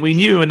I think we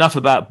knew enough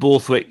about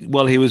Borthwick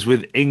while he was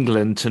with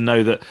England to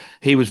know that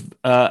he was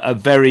a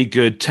very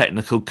good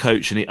technical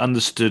coach and he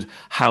understood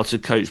how to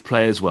coach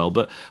players well.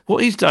 But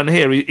what he's done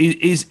here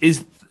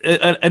is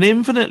an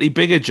infinitely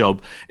bigger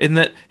job in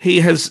that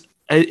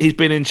he's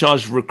been in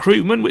charge of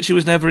recruitment, which he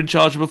was never in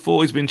charge of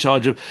before. He's been in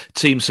charge of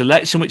team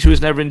selection, which he was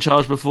never in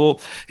charge before.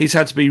 He's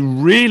had to be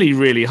really,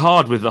 really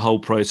hard with the whole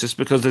process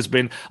because there's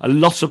been a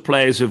lot of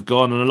players who've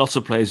gone and a lot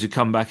of players who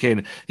come back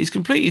in. He's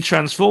completely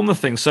transformed the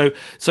thing. So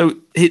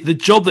the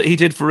job that he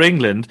did for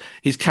England,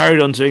 he's carried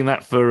on doing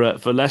that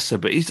for Leicester,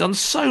 but he's done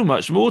so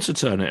much more to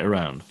turn it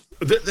around.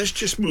 Let's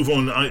just move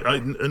on.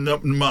 I'm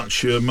not much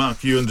sure,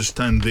 Mark, you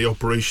understand the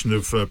operation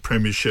of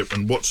Premiership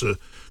and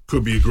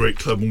could be a great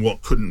club and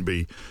what couldn't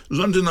be.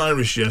 London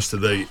Irish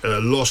yesterday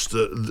on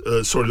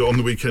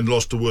the weekend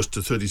lost to Worcester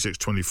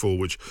 36-24,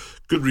 which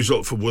good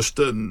result for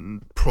Worcester,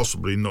 and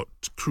possibly not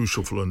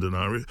crucial for London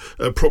Irish,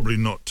 probably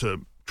not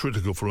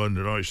critical for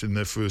London Irish in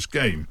their first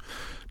game.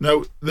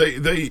 Now,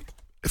 they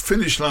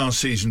finished last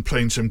season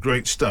playing some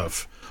great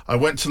stuff. I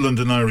went to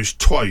London Irish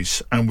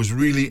twice and was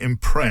really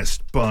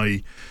impressed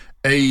by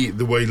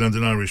the way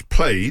London Irish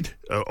played,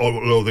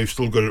 although they've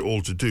still got it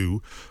all to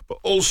do, but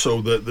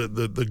also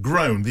the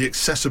ground, the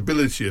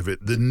accessibility of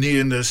it, the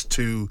nearness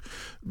to,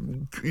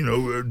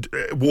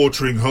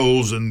 watering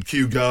holes and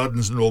Kew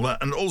Gardens and all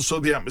that, and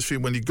also the atmosphere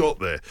when you got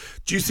there.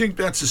 Do you think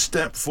that's a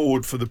step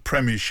forward for the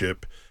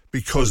Premiership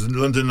because the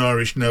London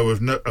Irish now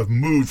have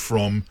moved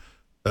from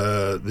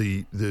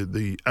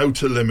the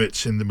outer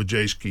limits in the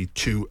Madejski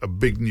to a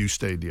big new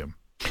stadium?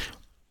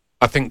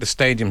 I think the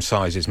stadium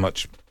size is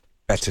much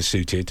better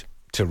suited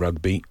to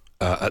rugby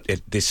at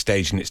this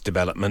stage in its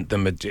development. The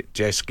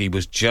Madejski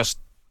was just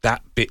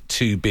that bit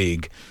too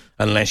big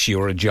unless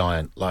you're a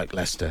giant like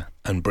Leicester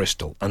and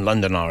Bristol. And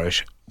London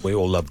Irish, we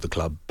all love the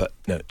club, but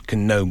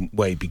can no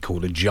way be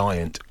called a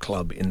giant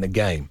club in the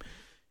game.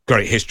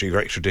 Great history,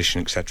 great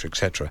tradition, etc.,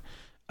 etc.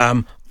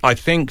 I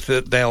think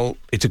that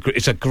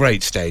it's a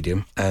great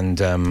stadium, and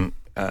I'm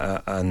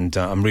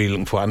really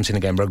looking forward. I haven't seen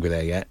a game of rugby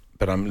there yet,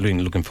 but I'm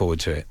really looking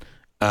forward to it.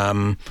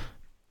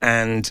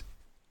 And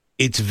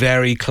it's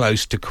very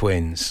close to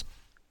Quins,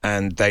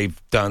 and they've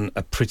done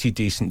a pretty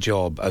decent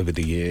job over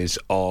the years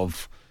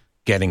of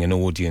getting an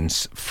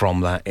audience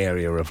from that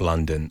area of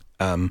London.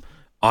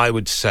 I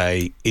would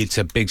say it's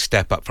a big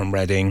step up from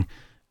Reading,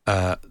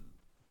 but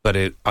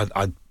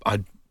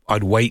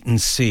I'd wait and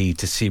see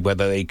to see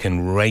whether they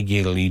can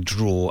regularly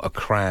draw a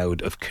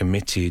crowd of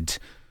committed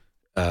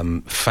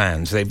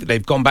fans.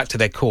 They've gone back to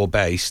their core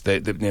base.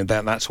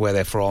 That's where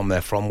they're from.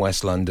 They're from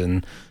West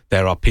London.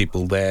 There are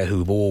people there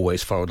who've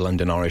always followed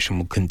London Irish and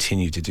will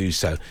continue to do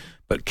so.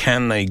 But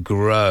can they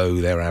grow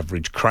their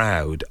average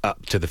crowd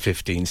up to the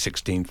 15,000,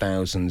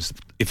 16,000?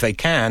 If they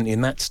can, in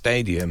that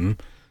stadium,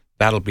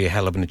 that'll be a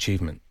hell of an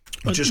achievement.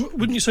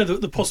 Wouldn't you say that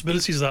the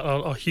possibilities of that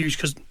are huge?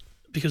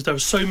 Because there are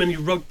so many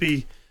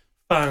rugby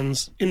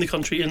fans in the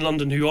country, in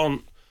London, who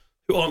aren't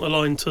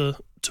aligned to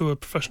a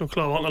professional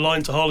club, aren't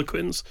aligned to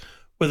Harlequins,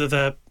 whether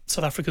they're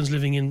South Africans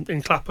living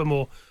in Clapham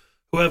or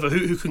whoever,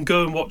 who can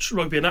go and watch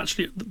rugby. And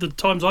actually, the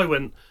times I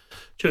went,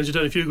 Jones, I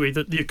don't know if you agree,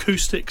 that the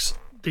acoustics,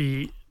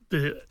 the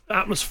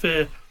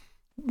atmosphere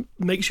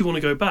makes you want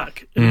to go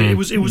back. I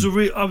was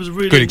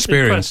really good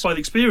experience. Impressed by the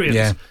experience.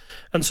 Yeah.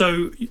 And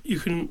so you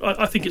can.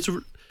 I think it's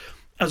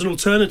as an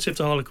alternative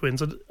to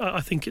Harlequins.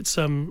 I think it's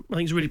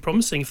really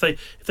promising if they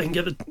can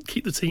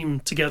keep the team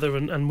together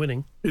and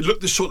winning. It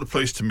looked the sort of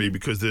place to me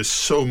because there's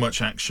so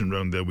much action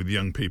around there with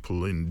young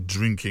people in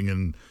drinking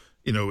and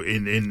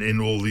in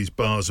all these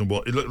bars and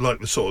what. It looked like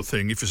the sort of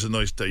thing, if it's a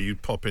nice day,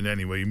 you'd pop in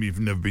anyway. You've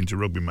never been to a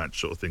rugby match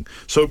sort of thing.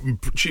 So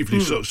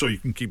chiefly so you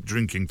can keep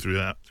drinking through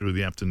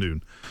the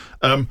afternoon.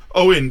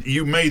 Owen,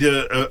 you made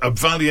a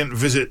valiant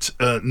visit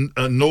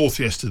north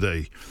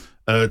yesterday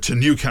to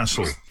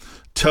Newcastle.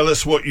 Tell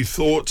us what you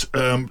thought.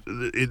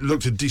 It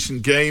looked a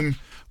decent game.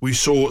 We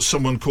saw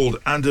someone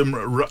called Adam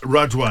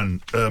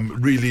Radwan,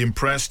 really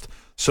impressed.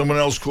 Someone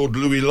else called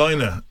Louis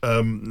Liner,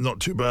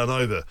 not too bad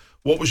either.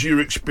 What was your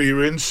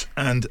experience,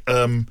 and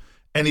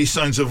any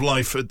signs of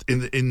life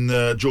in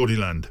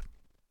Geordieland?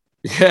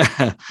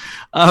 Yeah,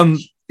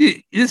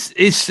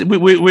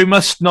 we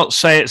must not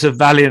say it's a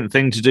valiant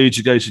thing to do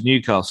to go to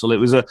Newcastle. It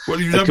was a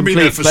you haven't been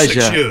there for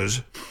pleasure. 6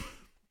 years.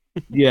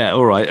 Yeah,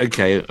 all right,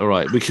 okay, all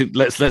right. We could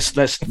let's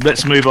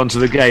move on to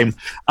the game.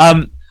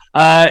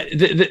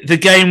 The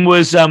game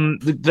was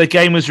the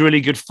game was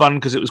really good fun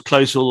because it was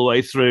close all the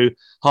way through.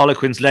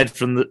 Harlequins led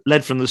from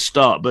the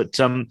start, but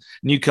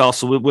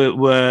Newcastle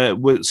were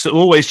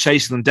always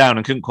chasing them down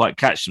and couldn't quite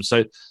catch them.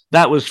 So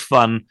that was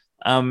fun.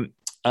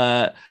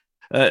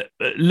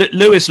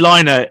 Lewis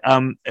Liner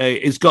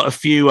has got a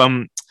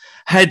few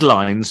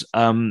headlines.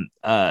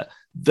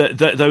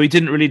 Though he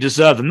didn't really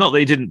deserve them. Not that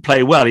he didn't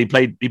play well; he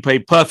played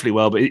perfectly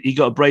well. But he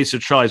got a brace of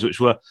tries, which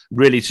were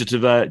really sort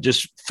of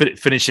just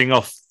finishing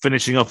off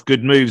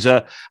good moves.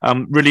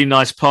 Really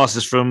nice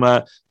passes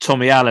from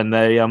Tommy Allen,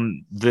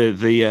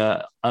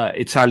 the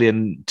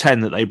Italian 10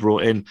 that they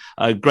brought in.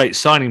 Great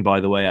signing, by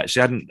the way.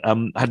 Actually,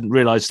 hadn't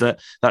realised that.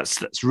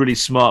 That's really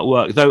smart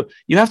work. Though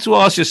you have to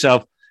ask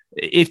yourself,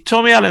 if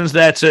Tommy Allen's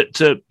there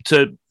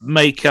to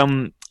make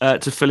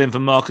to fill in for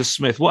Marcus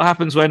Smith, what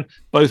happens when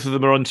both of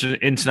them are on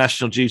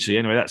international duty?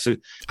 Anyway, that's a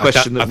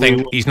question. I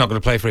think he's not going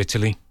to play for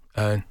Italy.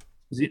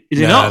 Is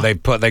he not?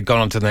 They've gone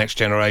on to the next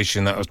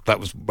generation. That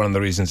was one of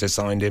the reasons they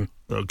signed him.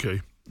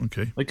 Okay.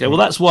 Well,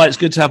 that's why it's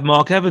good to have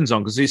Mark Evans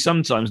on, because he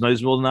sometimes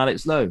knows more than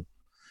Alex Lowe.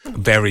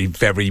 Very,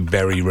 very,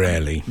 very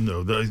rarely.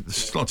 No,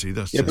 Slotty,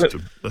 that's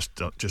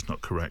just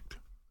not correct.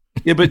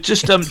 Yeah, but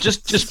just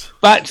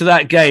back to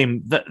that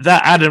game. That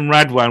Adam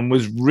Radwan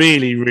was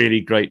really,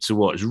 really great to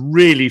watch.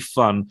 Really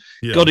fun.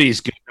 Yeah. God,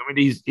 he's good. I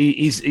mean,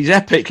 he's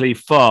epically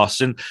fast,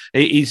 and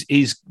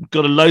he's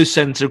got a low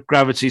centre of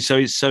gravity. So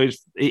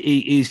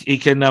he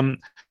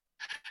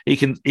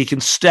can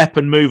step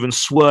and move and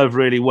swerve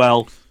really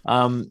well.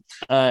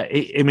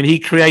 He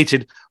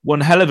created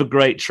one hell of a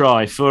great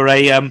try for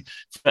a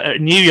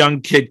new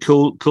young kid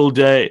called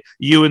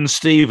Ewan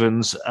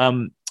Stevens.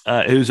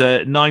 Who's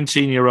a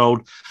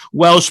 19-year-old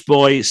Welsh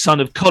boy,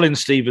 son of Colin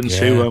Stevens,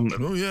 who, of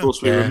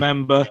course, we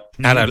remember.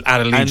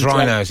 Adelaide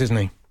Drynose, isn't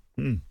he?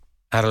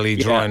 Adelaide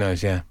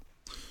Drynose, yeah.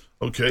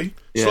 Okay.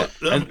 Yeah,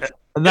 So,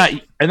 and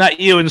that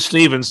Ewan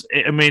Stevens.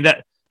 I mean,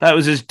 that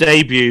was his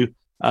debut.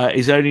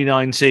 He's only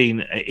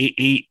 19.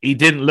 He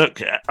didn't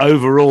look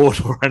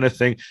overawed or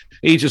anything.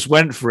 He just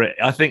went for it.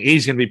 I think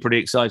he's going to be pretty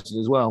excited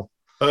as well.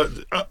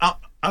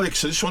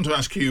 Alex, I just want to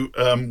ask you.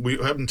 We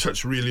haven't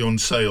touched really on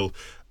Sale.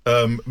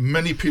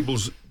 Many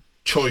people's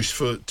choice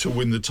to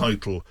win the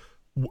title.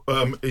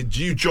 Do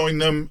you join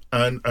them,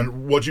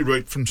 and what do you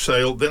rate from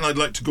Sale? Then I'd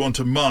like to go on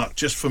to Mark,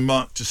 just for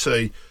Mark to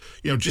say,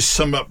 just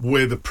sum up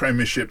where the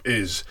Premiership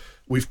is.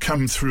 We've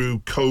come through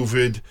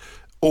COVID,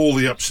 all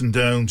the ups and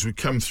downs. We've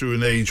come through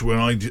an age where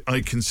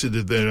I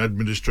considered their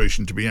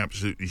administration to be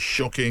absolutely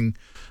shocking.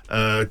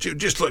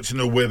 Just like to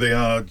know where they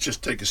are.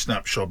 Just take a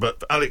snapshot.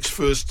 But Alex,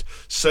 first,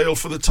 Sale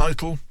for the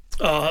title.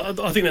 I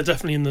think they're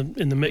definitely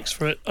in the mix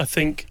for it. I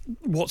think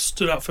what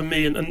stood out for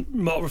me, and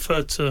Mark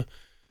referred to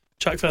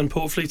Jack Van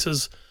Poortvliet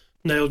as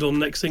nailed on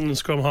next England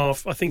scrum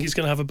half. I think he's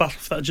going to have a battle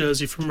for that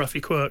jersey from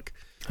Rafi Quirk.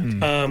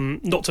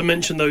 Not to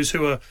mention those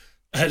who are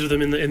ahead of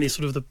them in the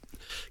sort of the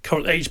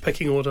current age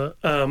pecking order,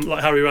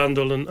 like Harry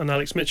Randall and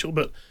Alex Mitchell.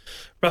 But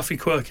Rafi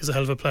Quirk is a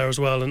hell of a player as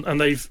well,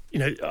 and they've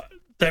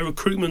their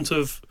recruitment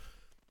of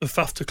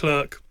Faf de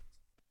Klerk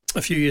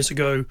a few years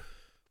ago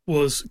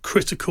was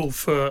critical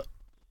for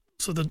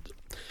sort of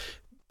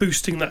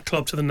boosting that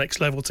club to the next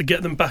level, to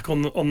get them back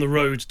on the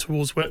road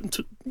towards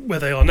where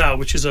they are now,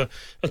 which is a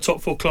top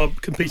four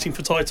club competing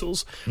for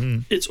titles.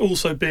 It's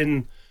also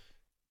been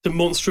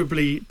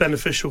demonstrably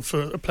beneficial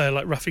for a player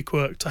like Rafi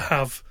Quirk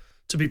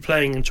to be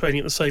playing and training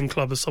at the same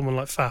club as someone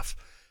like Faf,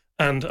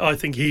 and I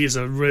think he is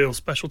a real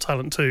special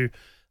talent too.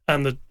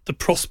 And the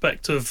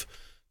prospect of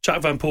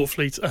Jack Van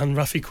Poortvliet and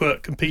Rafi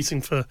Quirk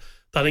competing for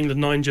that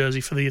England 9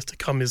 jersey for the years to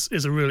come is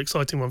a real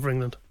exciting one for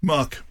England.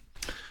 Mark.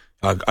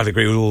 I'd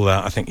agree with all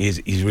that. I think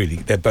he's really,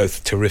 they're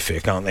both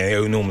terrific, aren't they?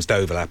 They almost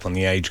overlap on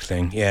the age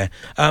thing, yeah.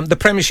 The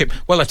Premiership,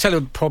 well, I tell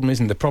you the problem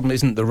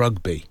isn't the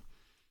rugby.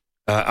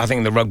 I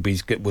think the rugby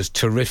was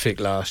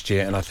terrific last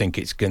year, and I think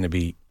it's going to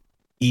be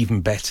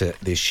even better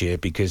this year,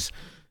 because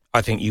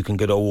I think you can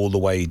get all the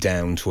way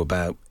down to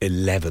about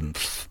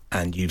 11th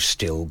and you've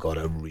still got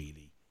a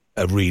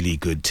really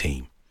good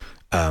team.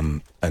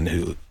 And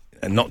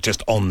not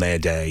just on their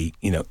day,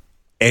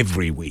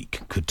 every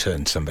week could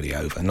turn somebody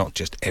over, not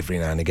just every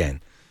now and again.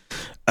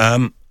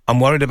 I'm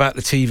worried about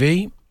the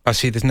TV. I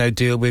see there's no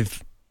deal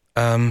with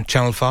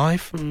Channel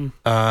 5.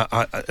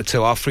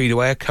 So our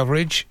free-to-air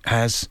coverage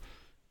has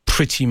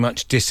pretty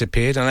much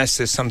disappeared, unless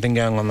there's something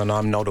going on that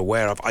I'm not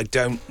aware of. I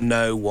don't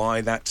know why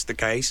that's the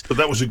case. But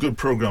that was a good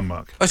programme,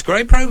 Mark. That's a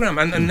great programme,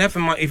 and never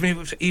mind, even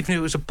if it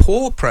was a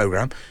poor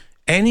programme,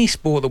 any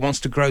sport that wants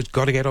to grow has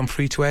got to get on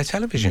free-to-air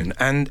television,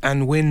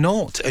 and we're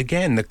not.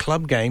 Again, the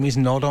club game is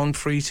not on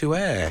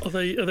free-to-air. Are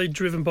they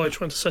driven by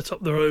trying to set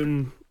up their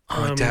own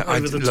top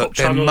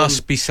channel? There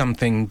must be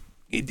something.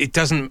 It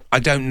doesn't. I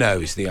don't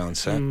know is the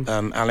answer,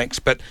 Alex.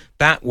 But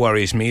that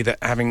worries me, that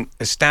having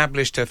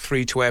established a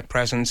free-to-air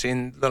presence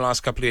in the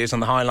last couple of years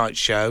on the Highlights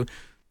show,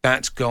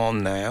 that's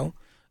gone now.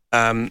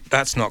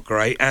 That's not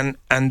great, and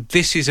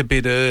this is a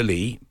bit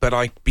early, but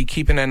I'd be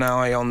keeping an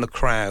eye on the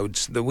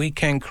crowds, the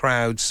weekend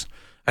crowds,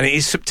 and it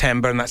is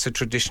September, and that's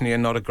traditionally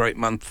not a great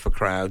month for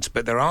crowds,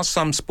 but there are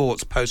some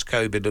sports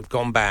post-COVID that have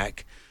gone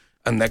back,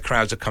 and their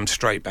crowds have come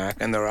straight back,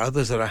 and there are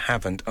others that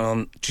haven't,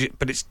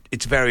 but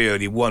it's very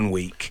early, 1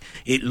 week.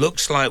 It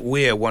looks like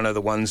we're one of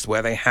the ones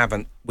where they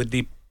haven't, with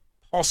the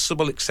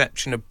possible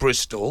exception of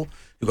Bristol,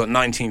 who got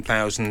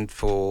 19,000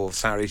 for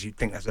salaries. You'd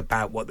think that's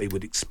about what they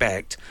would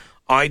expect.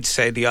 I'd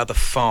say the other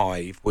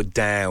 5 were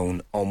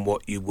down on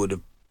what you would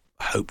have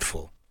hoped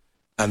for.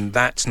 And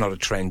that's not a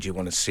trend you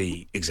want to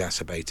see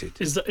exacerbated.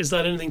 Is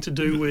that anything to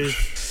do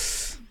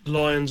with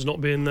Lions not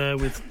being there?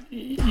 With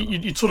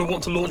you'd sort of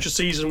want to launch a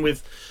season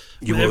with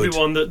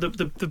everyone.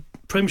 The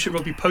Premiership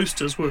rugby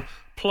posters were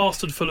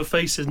plastered full of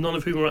faces, none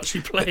of whom are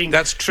actually playing.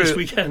 That's true. This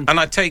weekend. And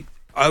I take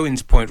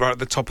Owen's point right at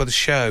the top of the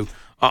show.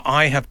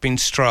 I have been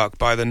struck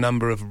by the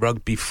number of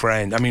rugby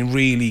friends,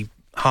 really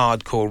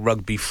hardcore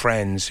rugby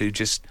friends who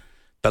just...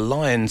 The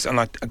Lions, and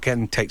I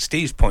again take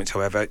Steve's points,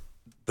 however,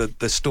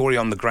 the story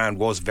on the ground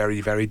was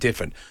very, very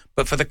different.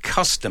 But for the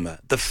customer,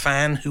 the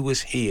fan who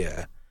was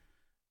here,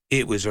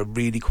 it was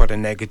quite a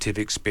negative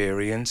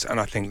experience, and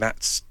I think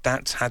that's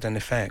had an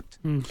effect.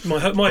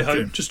 My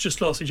hope, just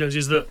lastly, James,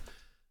 is that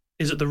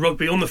the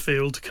rugby on the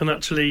field can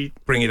actually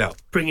bring it up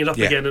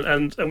again,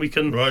 and we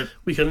can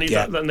leave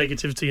that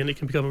negativity, and it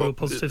can become a real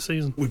positive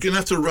season. We're going to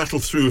have to rattle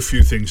through a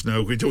few things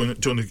now. We don't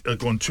want to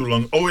go on too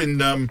long.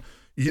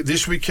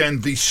 This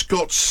weekend, the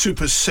Scots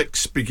Super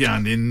 6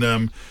 began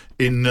in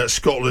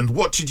Scotland.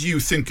 What did you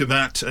think of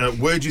that?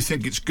 Where do you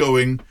think it's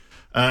going?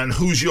 And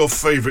who's your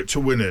favourite to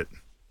win it?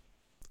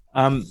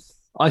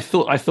 I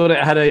thought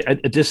it had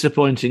a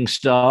disappointing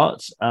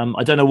start.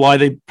 I don't know why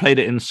they played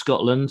it in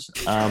Scotland.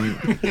 And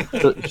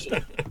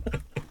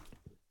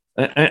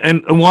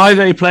why are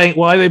they playing?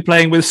 Why are they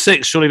playing with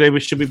 6? Surely they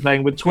should be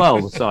playing with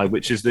 12 aside,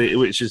 which is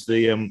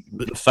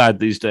the fad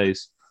these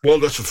days. Well,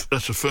 that's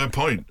a fair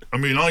point.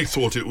 I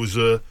thought it was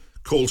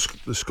called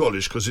the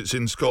Scottish because it's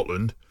in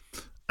Scotland,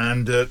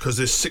 and because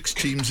there's 6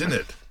 teams in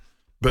it.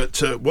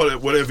 But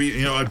whatever,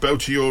 I bow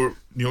to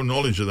your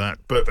knowledge of that.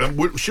 But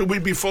should we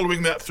be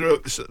following that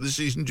throughout the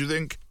season, do you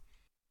think?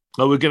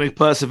 Oh, we're going to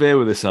persevere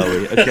with this, are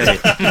we? Okay.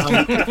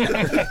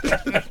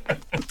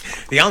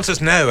 The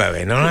answer's no,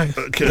 Owen, all right?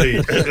 Okay,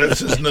 the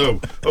answer's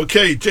no.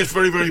 Okay, just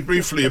very, very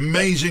briefly,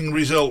 amazing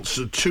results.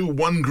 2,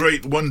 1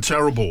 great, 1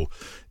 terrible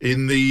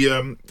in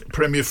the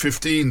Premier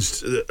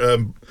 15s.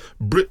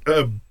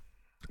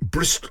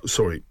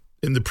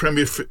 In the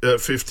Premier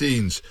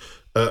 15s.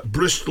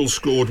 Bristol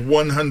scored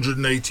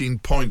 118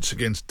 points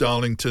against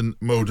Darlington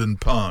Moden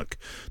Park.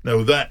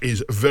 Now, that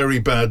is a very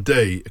bad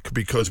day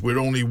because we're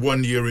only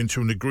 1 year into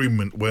an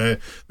agreement where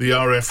the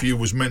RFU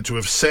was meant to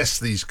assess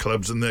these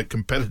clubs and their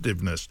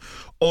competitiveness.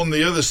 On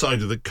the other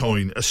side of the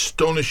coin,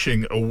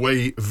 astonishing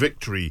away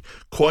victory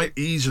quite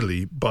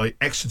easily by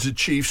Exeter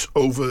Chiefs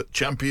over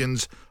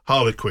champions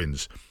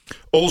Harlequins.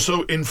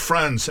 Also in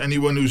France,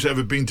 anyone who's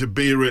ever been to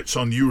Biarritz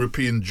on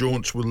European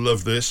jaunts will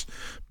love this.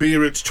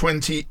 Biarritz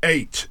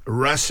 28,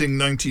 Racing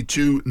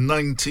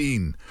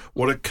 92-19.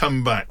 What a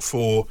comeback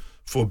for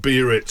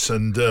Biarritz,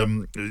 and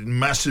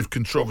massive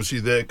controversy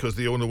there because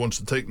the owner wants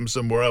to take them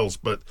somewhere else.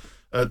 But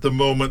at the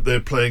moment, they're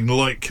playing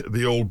like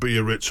the old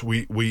Biarritz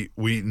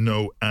we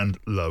know and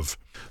love.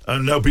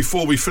 And now,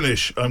 before we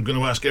finish, I'm going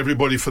to ask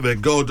everybody for their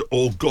god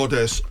or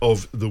goddess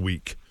of the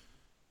week.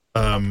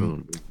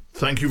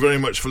 Thank you very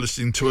much for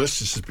listening to us.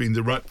 This has been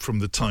The Ruck from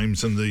The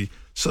Times and the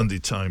Sunday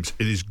Times.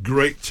 It is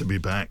great to be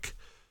back.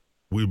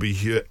 We'll be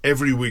here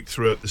every week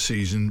throughout the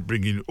season,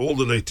 bringing all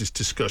the latest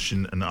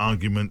discussion and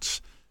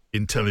arguments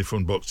in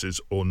telephone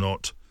boxes or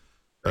not.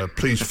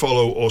 Please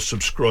follow or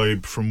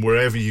subscribe from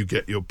wherever you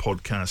get your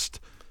podcast.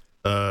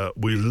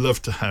 We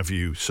love to have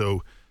you.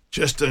 So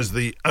just as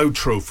the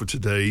outro for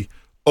today,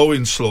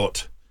 Owen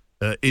Slot,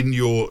 in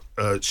your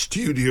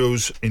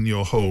studios, in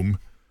your home,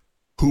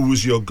 who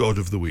was your god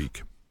of the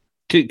week?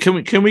 Can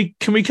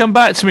we come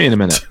back to me in a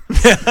minute?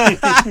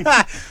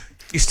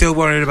 You still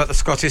worried about the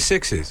Scottish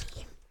Sixes?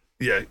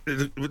 Yeah,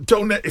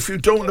 if you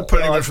don't want to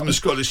put anyone from the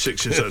Scottish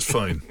Sixes, that's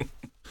fine.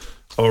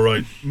 All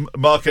right,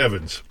 Mark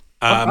Evans.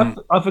 I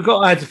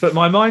forgot I had to put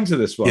my mind to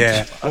this one.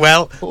 Yeah,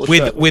 well,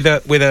 with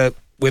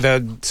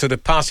a sort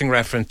of passing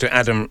reference to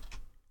Adam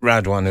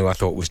Radwan, who I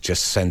thought was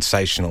just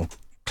sensational,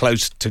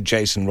 close to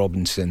Jason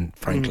Robinson,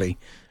 frankly.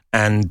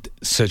 And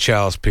Sir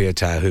Charles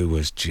Piutau, who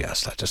was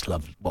I just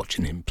loved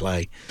watching him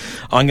play.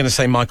 I'm going to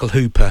say Michael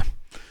Hooper,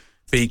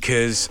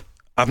 because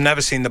I've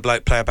never seen the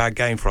bloke play a bad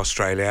game for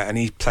Australia, and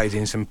he's played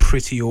in some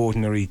pretty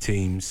ordinary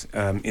teams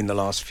in the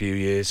last few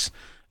years.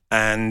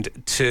 And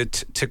to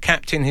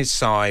captain his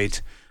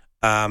side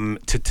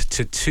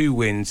to 2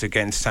 wins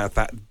against South,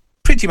 that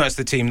pretty much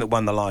the team that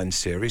won the Lions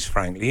series,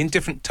 frankly, in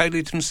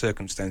totally different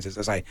circumstances,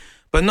 I say.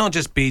 But not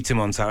just beat him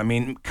on Saturday. I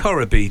mean,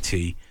 Cora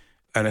Beattie,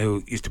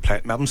 who used to play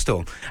at Melbourne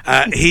Storm.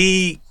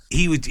 He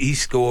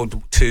scored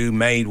 2,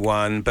 made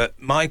 1, but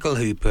Michael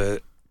Hooper,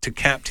 to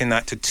captain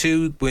that to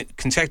 2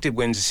 consecutive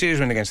wins, a series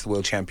win against the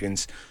world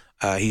champions,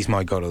 he's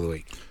my god of the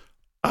week.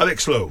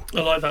 Alex Lowe.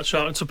 I like that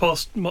shout. It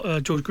surpassed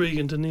George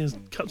Gregan, didn't he, as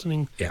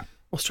captaining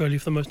Australia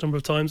for the most number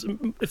of times.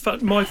 In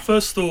fact, my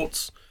first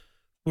thoughts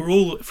were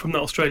all from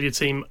that Australia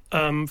team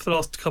for the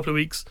last couple of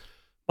weeks.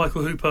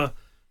 Michael Hooper,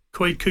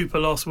 Quade Cooper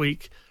last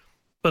week,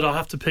 but I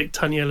have to pick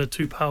Taniela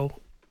Tupou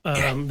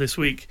this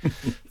week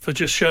for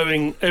just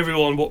showing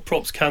everyone what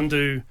props can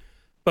do,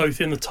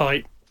 both in the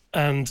tight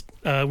and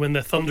when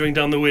they're thundering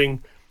down the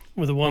wing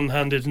with a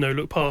one-handed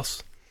no-look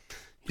pass.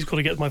 He's got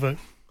to get my vote.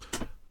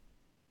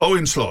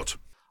 Owen Slot.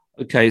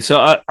 Okay,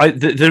 so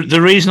the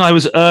reason I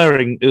was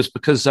erring was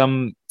because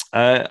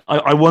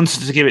I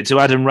wanted to give it to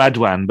Adam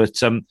Radwan, but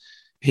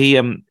he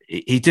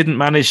didn't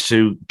manage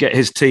to get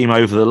his team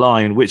over the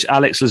line, which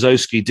Alex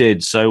Lazowski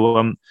did.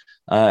 So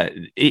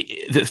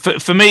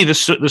for me,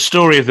 the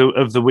story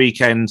of the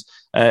weekend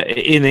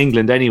in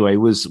England anyway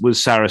was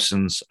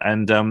Saracens,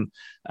 and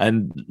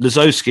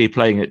Lazowski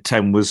playing at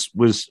 10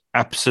 was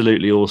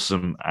absolutely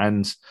awesome,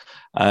 and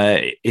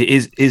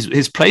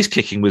his place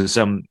kicking was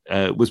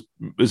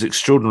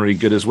extraordinarily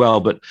good as well.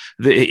 But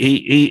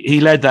he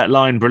led that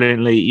line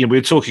brilliantly. You know, we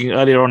were talking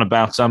earlier on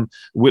about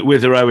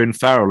Witherow and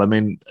Farrell. I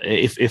mean,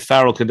 if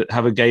Farrell could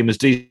have a game as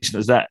decent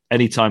as that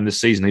any time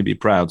this season, he'd be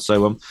proud.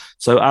 So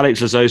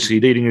Alex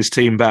Lazowski leading his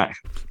team back.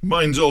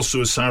 Mine's also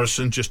a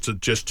Saracen. Just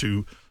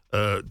to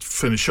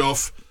finish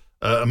off.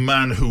 A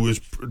man who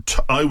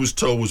I was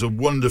told was a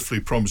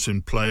wonderfully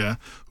promising player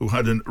who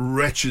had a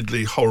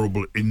wretchedly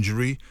horrible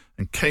injury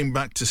and came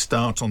back to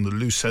start on the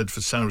loose head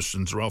for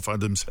Saracens, Ralph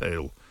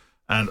Adams-Hale.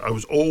 And I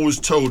was always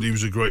told he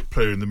was a great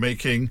player in the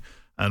making.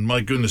 And my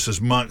goodness, as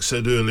Mark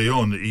said early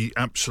on, he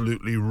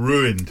absolutely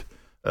ruined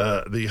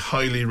the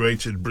highly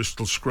rated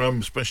Bristol scrum,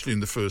 especially in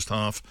the first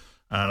half.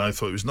 And I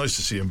thought it was nice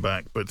to see him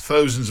back. But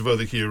thousands of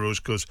other heroes,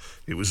 because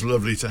it was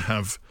lovely to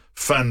have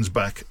fans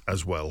back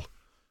as well.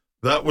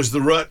 That was The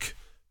Ruck.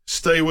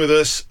 Stay with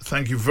us.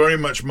 Thank you very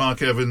much,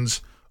 Mark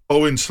Evans,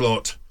 Owen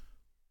Slot.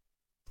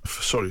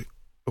 Sorry,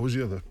 what was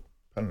the other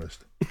panellist?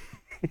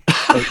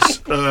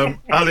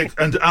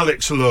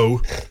 Alex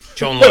Lowe.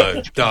 John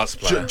Lowe, darts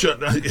player.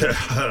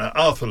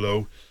 Arthur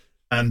Lowe.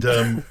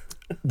 And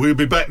We'll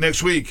be back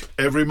next week,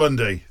 every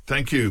Monday.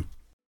 Thank you.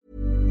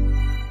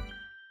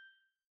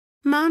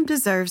 Mom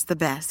deserves the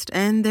best,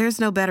 and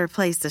there's no better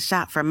place to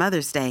shop for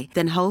Mother's Day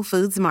than Whole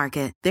Foods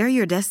Market. They're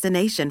your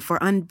destination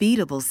for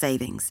unbeatable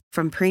savings,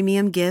 from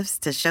premium gifts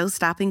to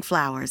show-stopping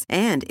flowers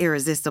and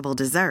irresistible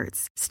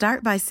desserts.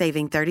 Start by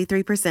saving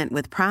 33%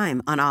 with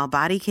Prime on all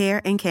body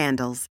care and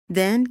candles.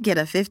 Then get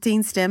a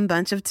 15-stem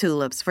bunch of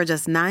tulips for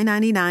just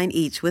 $9.99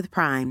 each with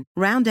Prime.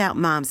 Round out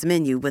Mom's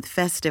menu with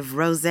festive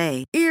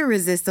rosé,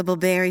 irresistible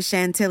berry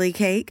chantilly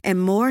cake,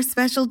 and more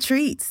special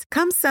treats.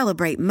 Come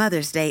celebrate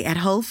Mother's Day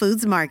at Whole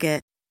Foods Market.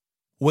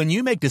 When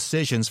you make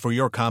decisions for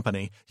your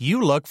company,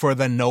 you look for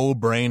the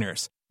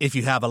no-brainers. If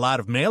you have a lot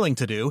of mailing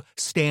to do,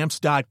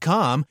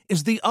 Stamps.com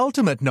is the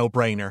ultimate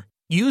no-brainer.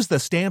 Use the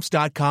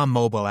Stamps.com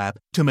mobile app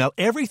to mail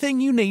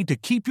everything you need to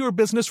keep your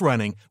business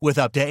running with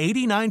up to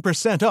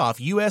 89% off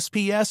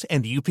USPS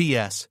and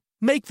UPS.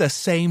 Make the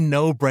same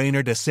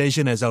no-brainer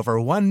decision as over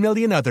 1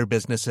 million other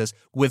businesses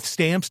with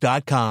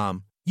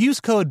Stamps.com. Use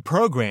code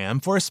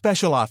PROGRAM for a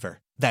special offer.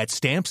 That's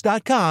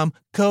Stamps.com,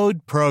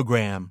 code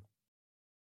PROGRAM.